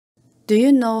 Do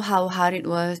you know how hard it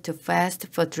was to fast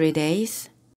for 3 days?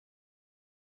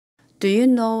 Do you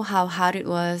know how hard it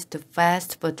was to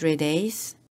fast for 3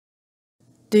 days?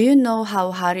 Do you know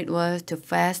how hard it was to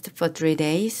fast for 3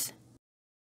 days?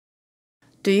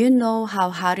 Do you know how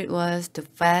hard it was to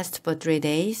fast for 3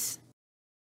 days?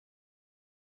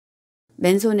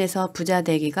 맨손에서 부자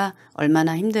되기가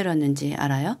얼마나 힘들었는지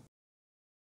알아요?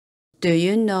 Do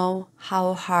you know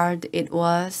how hard it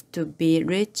was to be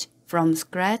rich from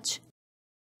scratch?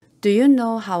 Do you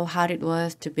know how hard it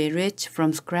was to be rich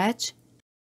from scratch?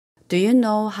 Do you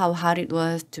know how hard it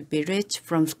was to be rich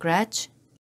from scratch?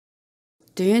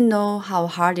 Do you know how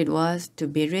hard it was to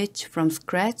be rich from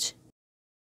scratch?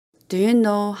 Do you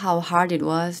know how hard it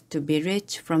was to be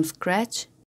rich from scratch?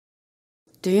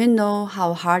 Do you know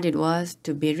how hard it was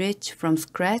to be rich from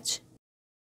scratch?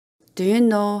 Do you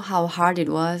know how hard it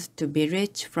was to be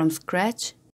rich from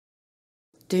scratch?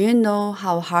 Do you know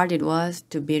how hard it was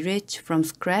to be rich from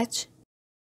scratch?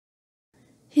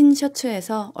 흰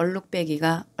셔츠에서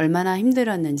얼룩빼기가 얼마나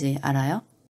힘들었는지 알아요?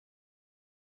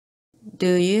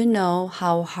 Do you know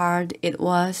how hard it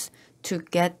was to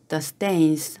get the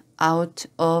stains out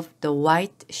of the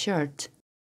white shirt?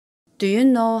 Do you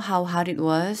know how hard it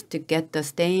was to get the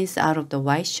stains out of the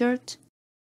white shirt?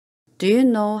 Do you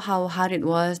know how hard it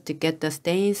was to get the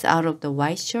stains out of the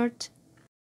white shirt?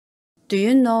 Do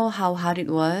you know how hard it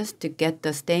was to get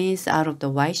the stains out of the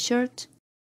white shirt?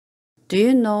 Do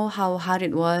you know how hard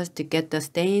it was to get the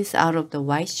stains out of the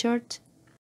white shirt?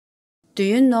 Do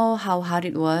you know how hard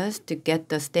it was to get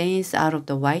the stains out of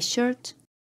the white shirt?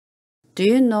 Do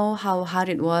you know how hard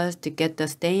it was to get the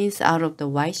stains out of the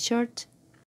white shirt?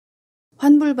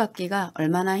 환불받기가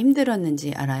얼마나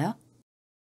힘들었는지 알아요?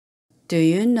 Do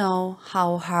you know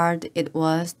how hard it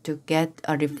was to get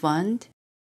a refund?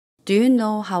 Do you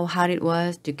know how hard it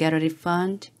was to get a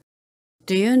refund?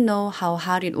 Do you know how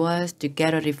hard it was to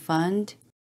get a refund?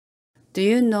 Do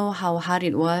you know how hard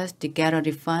it was to get a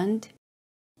refund?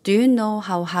 Do you know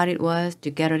how hard it was to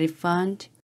get a refund?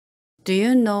 Do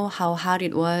you know how hard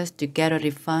it was to get a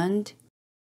refund?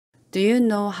 Do you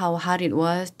know how hard it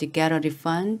was to get a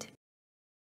refund?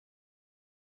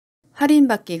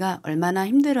 할인받기가 얼마나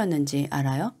힘들었는지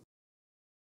알아요?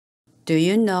 Do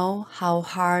you know how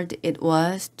hard it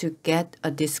was to get a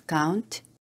discount?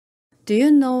 Do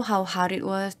you know how hard it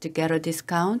was to get a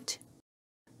discount?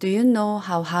 Do you know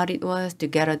how hard it was to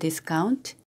get a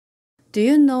discount? Do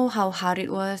you know how hard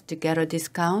it was to get a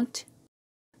discount?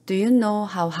 Do you know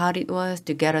how hard it was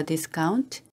to get a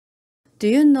discount? Do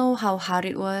you know how hard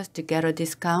it was to get a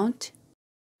discount?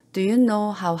 Do you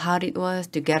know how hard it was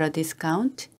to get a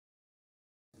discount?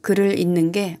 글을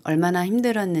읽는 게 얼마나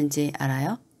힘들었는지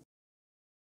알아요?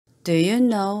 Do you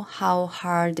know how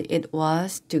hard it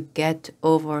was to get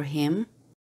over him?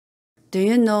 Do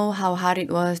you know how hard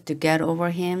it was to get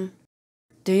over him?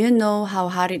 Do you know how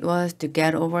hard it was to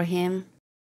get over him?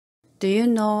 Do you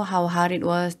know how hard it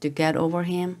was to get over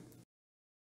him?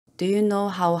 Do you know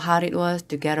how hard it was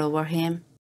to get over him?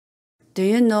 Do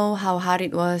you know how hard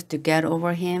it was to get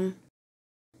over him?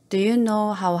 Do you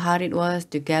know how hard it was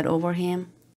to get over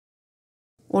him?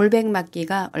 올백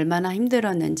맞기가 얼마나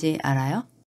힘들었는지 알아요?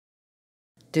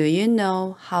 Do you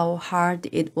know how hard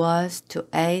it was to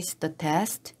ace the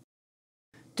test?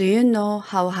 Do you know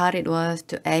how hard it was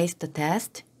to ace the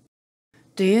test?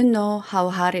 Do you know how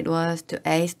hard it was to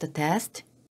ace the test?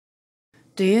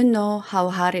 Do you know how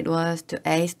hard it was to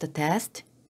ace the test?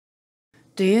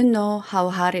 Do you know how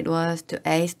hard it was to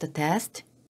ace the test?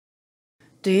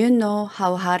 Do you know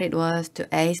how hard it was to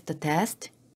ace the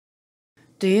test?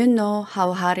 Do you know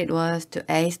how hard it was to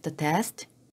ace the test?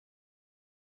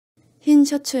 흰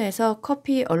셔츠에서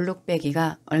커피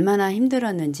얼룩빼기가 얼마나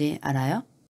힘들었는지 알아요?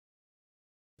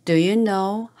 Do you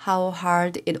know how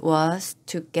hard it was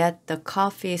to get the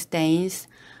coffee stains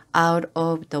out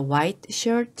of the white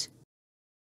shirt?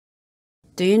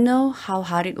 Do you know how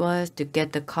hard it was to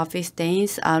get the coffee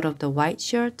stains out of the white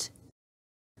shirt?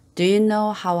 Do you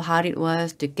know how hard it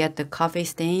was to get the coffee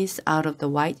stains out of the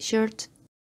white shirt?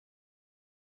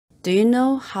 Do you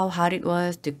know how hard it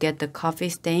was to get the coffee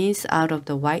stains out of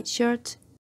the white shirt?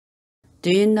 Do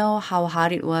you know how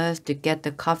hard it was to get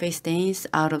the coffee stains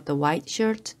out of the white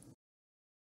shirt?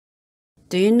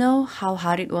 Do you know how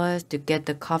hard it was to get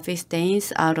the coffee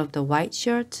stains out of the white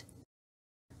shirt?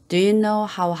 Do you know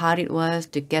how hard it was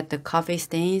to get the coffee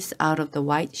stains out of the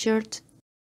white shirt?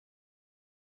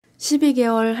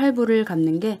 12개월 할부를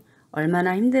갚는 게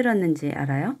얼마나 힘들었는지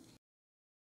알아요?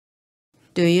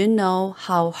 Do you know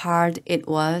how hard it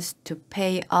was to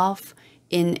pay off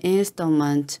in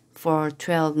installment for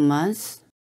 12 months?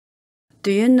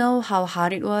 Do you know how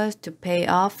hard it was to pay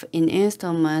off in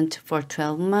installment for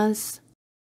 12 months?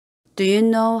 Do you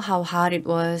know how hard it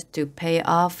was to pay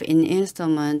off in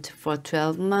installment for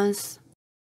 12 months?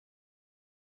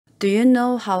 Do you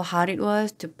know how hard it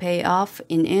was to pay off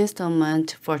in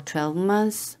installment for 12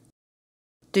 months?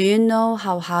 Do you know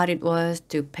how hard it was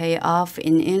to pay off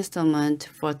in installment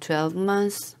for 12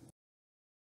 months?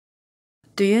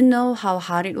 Do you know how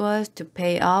hard it was to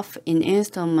pay off in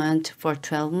installment for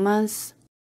 12 months?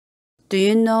 Do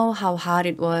you know how hard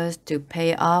it was to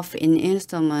pay off in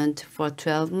installment for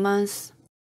 12 months?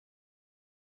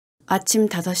 아침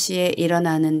 5시에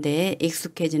일어나는 데에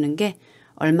익숙해지는 게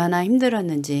얼마나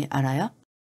힘들었는지 알아요?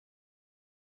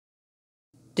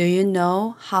 Do you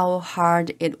know how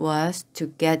hard it was to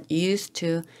get used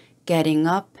to getting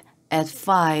up at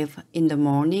 5 in the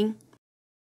morning?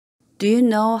 Do you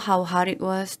know how hard it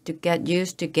was to get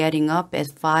used to getting up at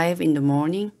 5 in the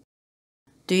morning?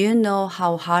 Do you know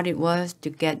how hard it was to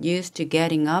get used to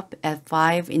getting up at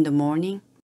 5 in the morning?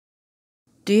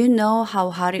 Do you know how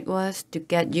hard it was to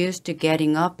get used to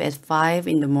getting up at 5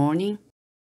 in the morning?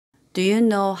 Do you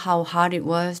know how hard it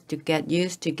was to get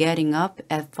used to getting up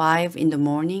at 5 in the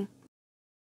morning?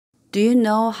 Do you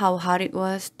know how hard it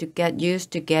was to get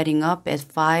used to getting up at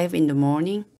 5 in the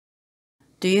morning?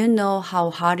 Do you know how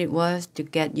hard it was to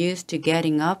get used to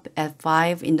getting up at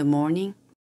 5 in the morning?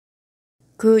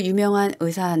 그 유명한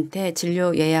의사한테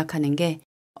진료 예약하는 게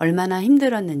얼마나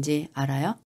힘들었는지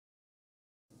알아요?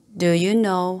 Do you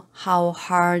know how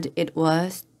hard it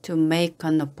was to make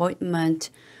an appointment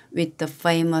with the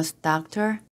famous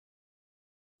doctor?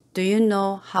 Do you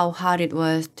know how hard it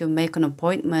was to make an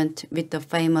appointment with the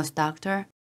famous doctor?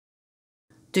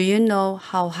 Do you know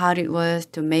how hard it was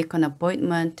to make an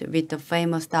appointment with the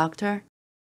famous doctor?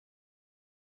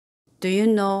 Do you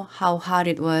know how hard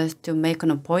it was to make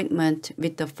an appointment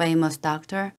with the famous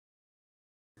doctor?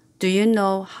 Do you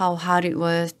know how hard it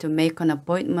was to make an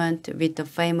appointment with the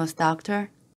famous doctor?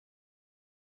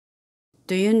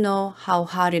 Do you know how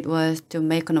hard it was to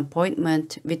make an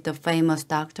appointment with the famous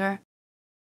doctor?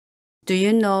 Do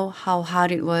you know how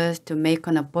hard it was to make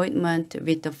an appointment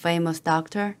with the famous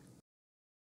doctor?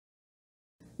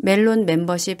 멜론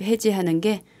멤버십 해지하는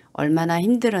게 얼마나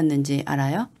힘들었는지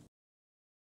알아요?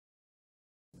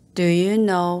 Do you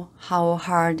know how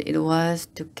hard it was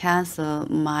to cancel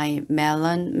my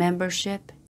Melon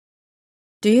membership?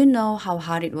 Do you know how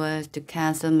hard it was to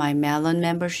cancel my Melon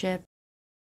membership?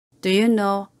 Do you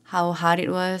know how hard it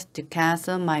was to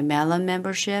cancel my Melon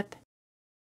membership?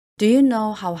 Do you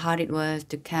know how hard it was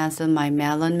to cancel my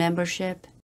Melon membership?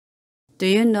 Do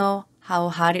you know how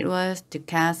hard it was to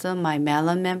cancel my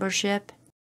Melon membership?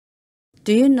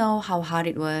 Do you know how hard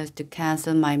it was to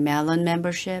cancel my Melon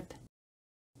membership?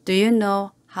 Do you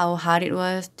know how hard it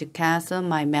was to cancel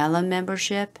my Melon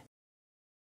membership?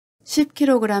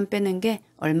 10kg 빼는 게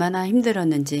얼마나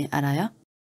힘들었는지 알아요?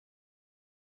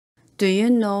 Do you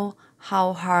know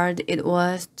how hard it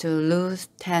was to lose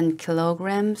 10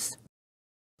 kilograms?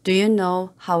 Do you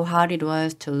know how hard it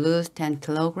was to lose 10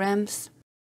 kilograms?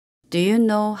 Do you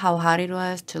know how hard it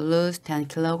was to lose 10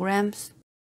 kilograms?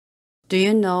 Do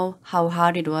you know how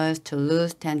hard it was to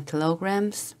lose 10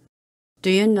 kilograms?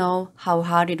 Do you know how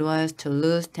hard it was to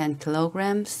lose 10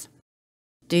 kilograms?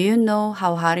 Do you know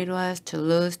how hard it was to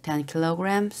lose 10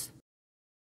 kilograms?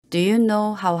 Do you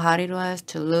know how hard it was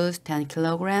to lose 10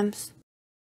 kilograms?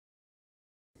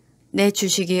 내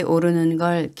주식이 오르는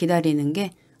걸 기다리는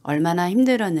게 얼마나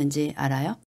힘들었는지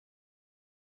알아요?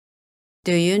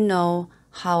 Do you know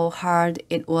how hard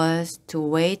it was to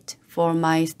wait for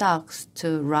my stocks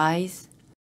to rise?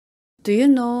 Do you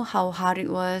know how hard it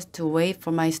was to wait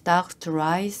for my stocks to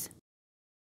rise?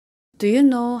 Do you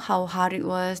know how hard it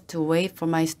was to wait for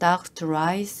my stocks to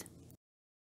rise?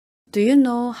 Do you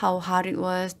know how hard it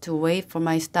was to wait for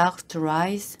my stocks to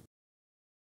rise?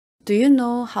 Do you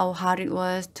know how hard it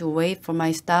was to wait for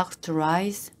my stocks to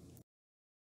rise?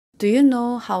 Do you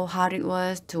know how hard it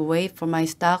was to wait for my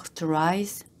stocks to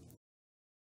rise?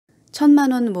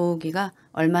 1,000,000원 모으기가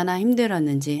얼마나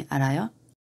힘들었는지 알아요?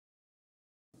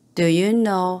 Do you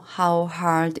know how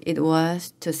hard it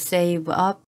was to save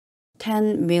up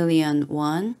 10 million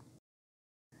won?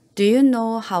 Do you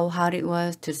know how hard it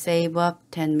was to save up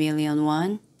 10 million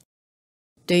won?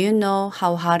 Do you know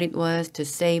how hard it was to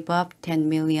save up 10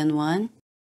 million won?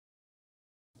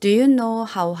 Do you know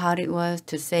how hard it was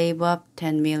to save up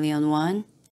 10 million won?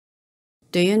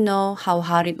 Do you know how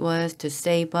hard it was to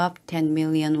save up 10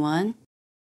 million won?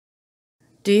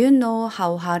 Do you know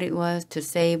how hard it was to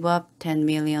save up 10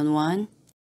 million won?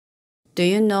 Do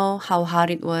you know how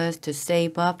hard it was to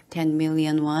save up 10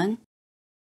 million won?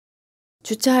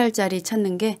 주차할 자리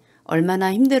찾는 게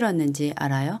얼마나 힘들었는지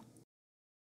알아요?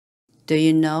 Do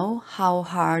you know how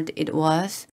hard it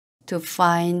was to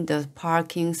find the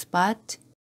parking spot?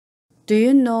 Do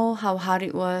you know how hard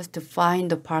it was to find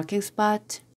the parking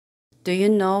spot? Do you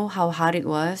know how hard it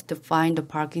was to find the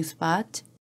parking spot?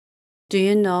 Do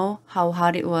you know how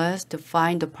hard it was to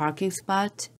find the parking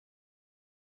spot?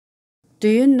 Do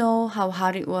you know how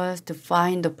hard it was to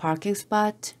find the parking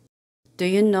spot? Do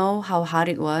you know how hard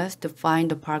it was to find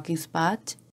the parking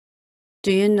spot?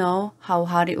 Do you know how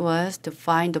hard it was to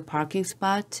find the parking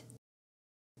spot?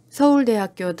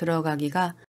 서울대학교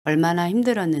들어가기가 얼마나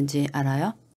힘들었는지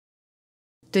알아요?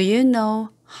 Do you know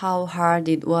how hard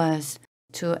it was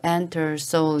to enter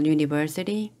Seoul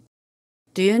University?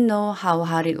 Do you know how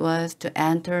hard it was to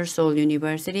enter Seoul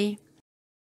University?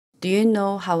 Do you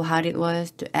know how hard it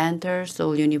was to enter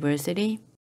Seoul University?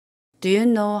 Do you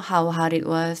know how hard it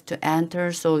was to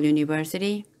enter Seoul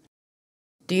University?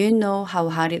 Do you know how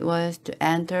hard it was to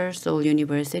enter Seoul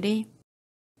University?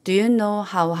 Do you know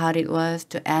how hard it was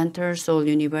to enter Seoul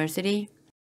University?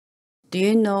 Do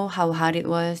you know how hard it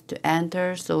was to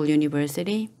enter Seoul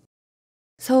University?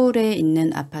 서울에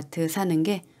있는 아파트 사는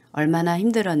게 얼마나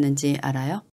힘들었는지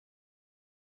알아요?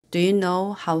 Do you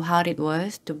know how hard it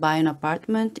was to buy an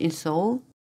apartment in Seoul?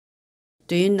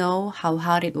 Do you know how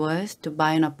hard it was to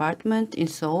buy an apartment in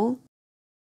Seoul?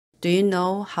 Do you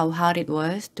know how hard it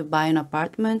was to buy an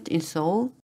apartment in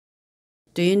Seoul?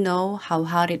 Do you know how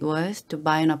hard it was to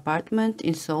buy an apartment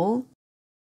in Seoul?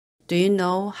 Do you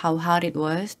know how hard it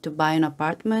was to buy an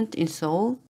apartment in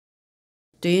Seoul?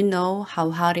 Do you know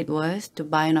how hard it was to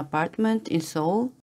buy an apartment in Seoul?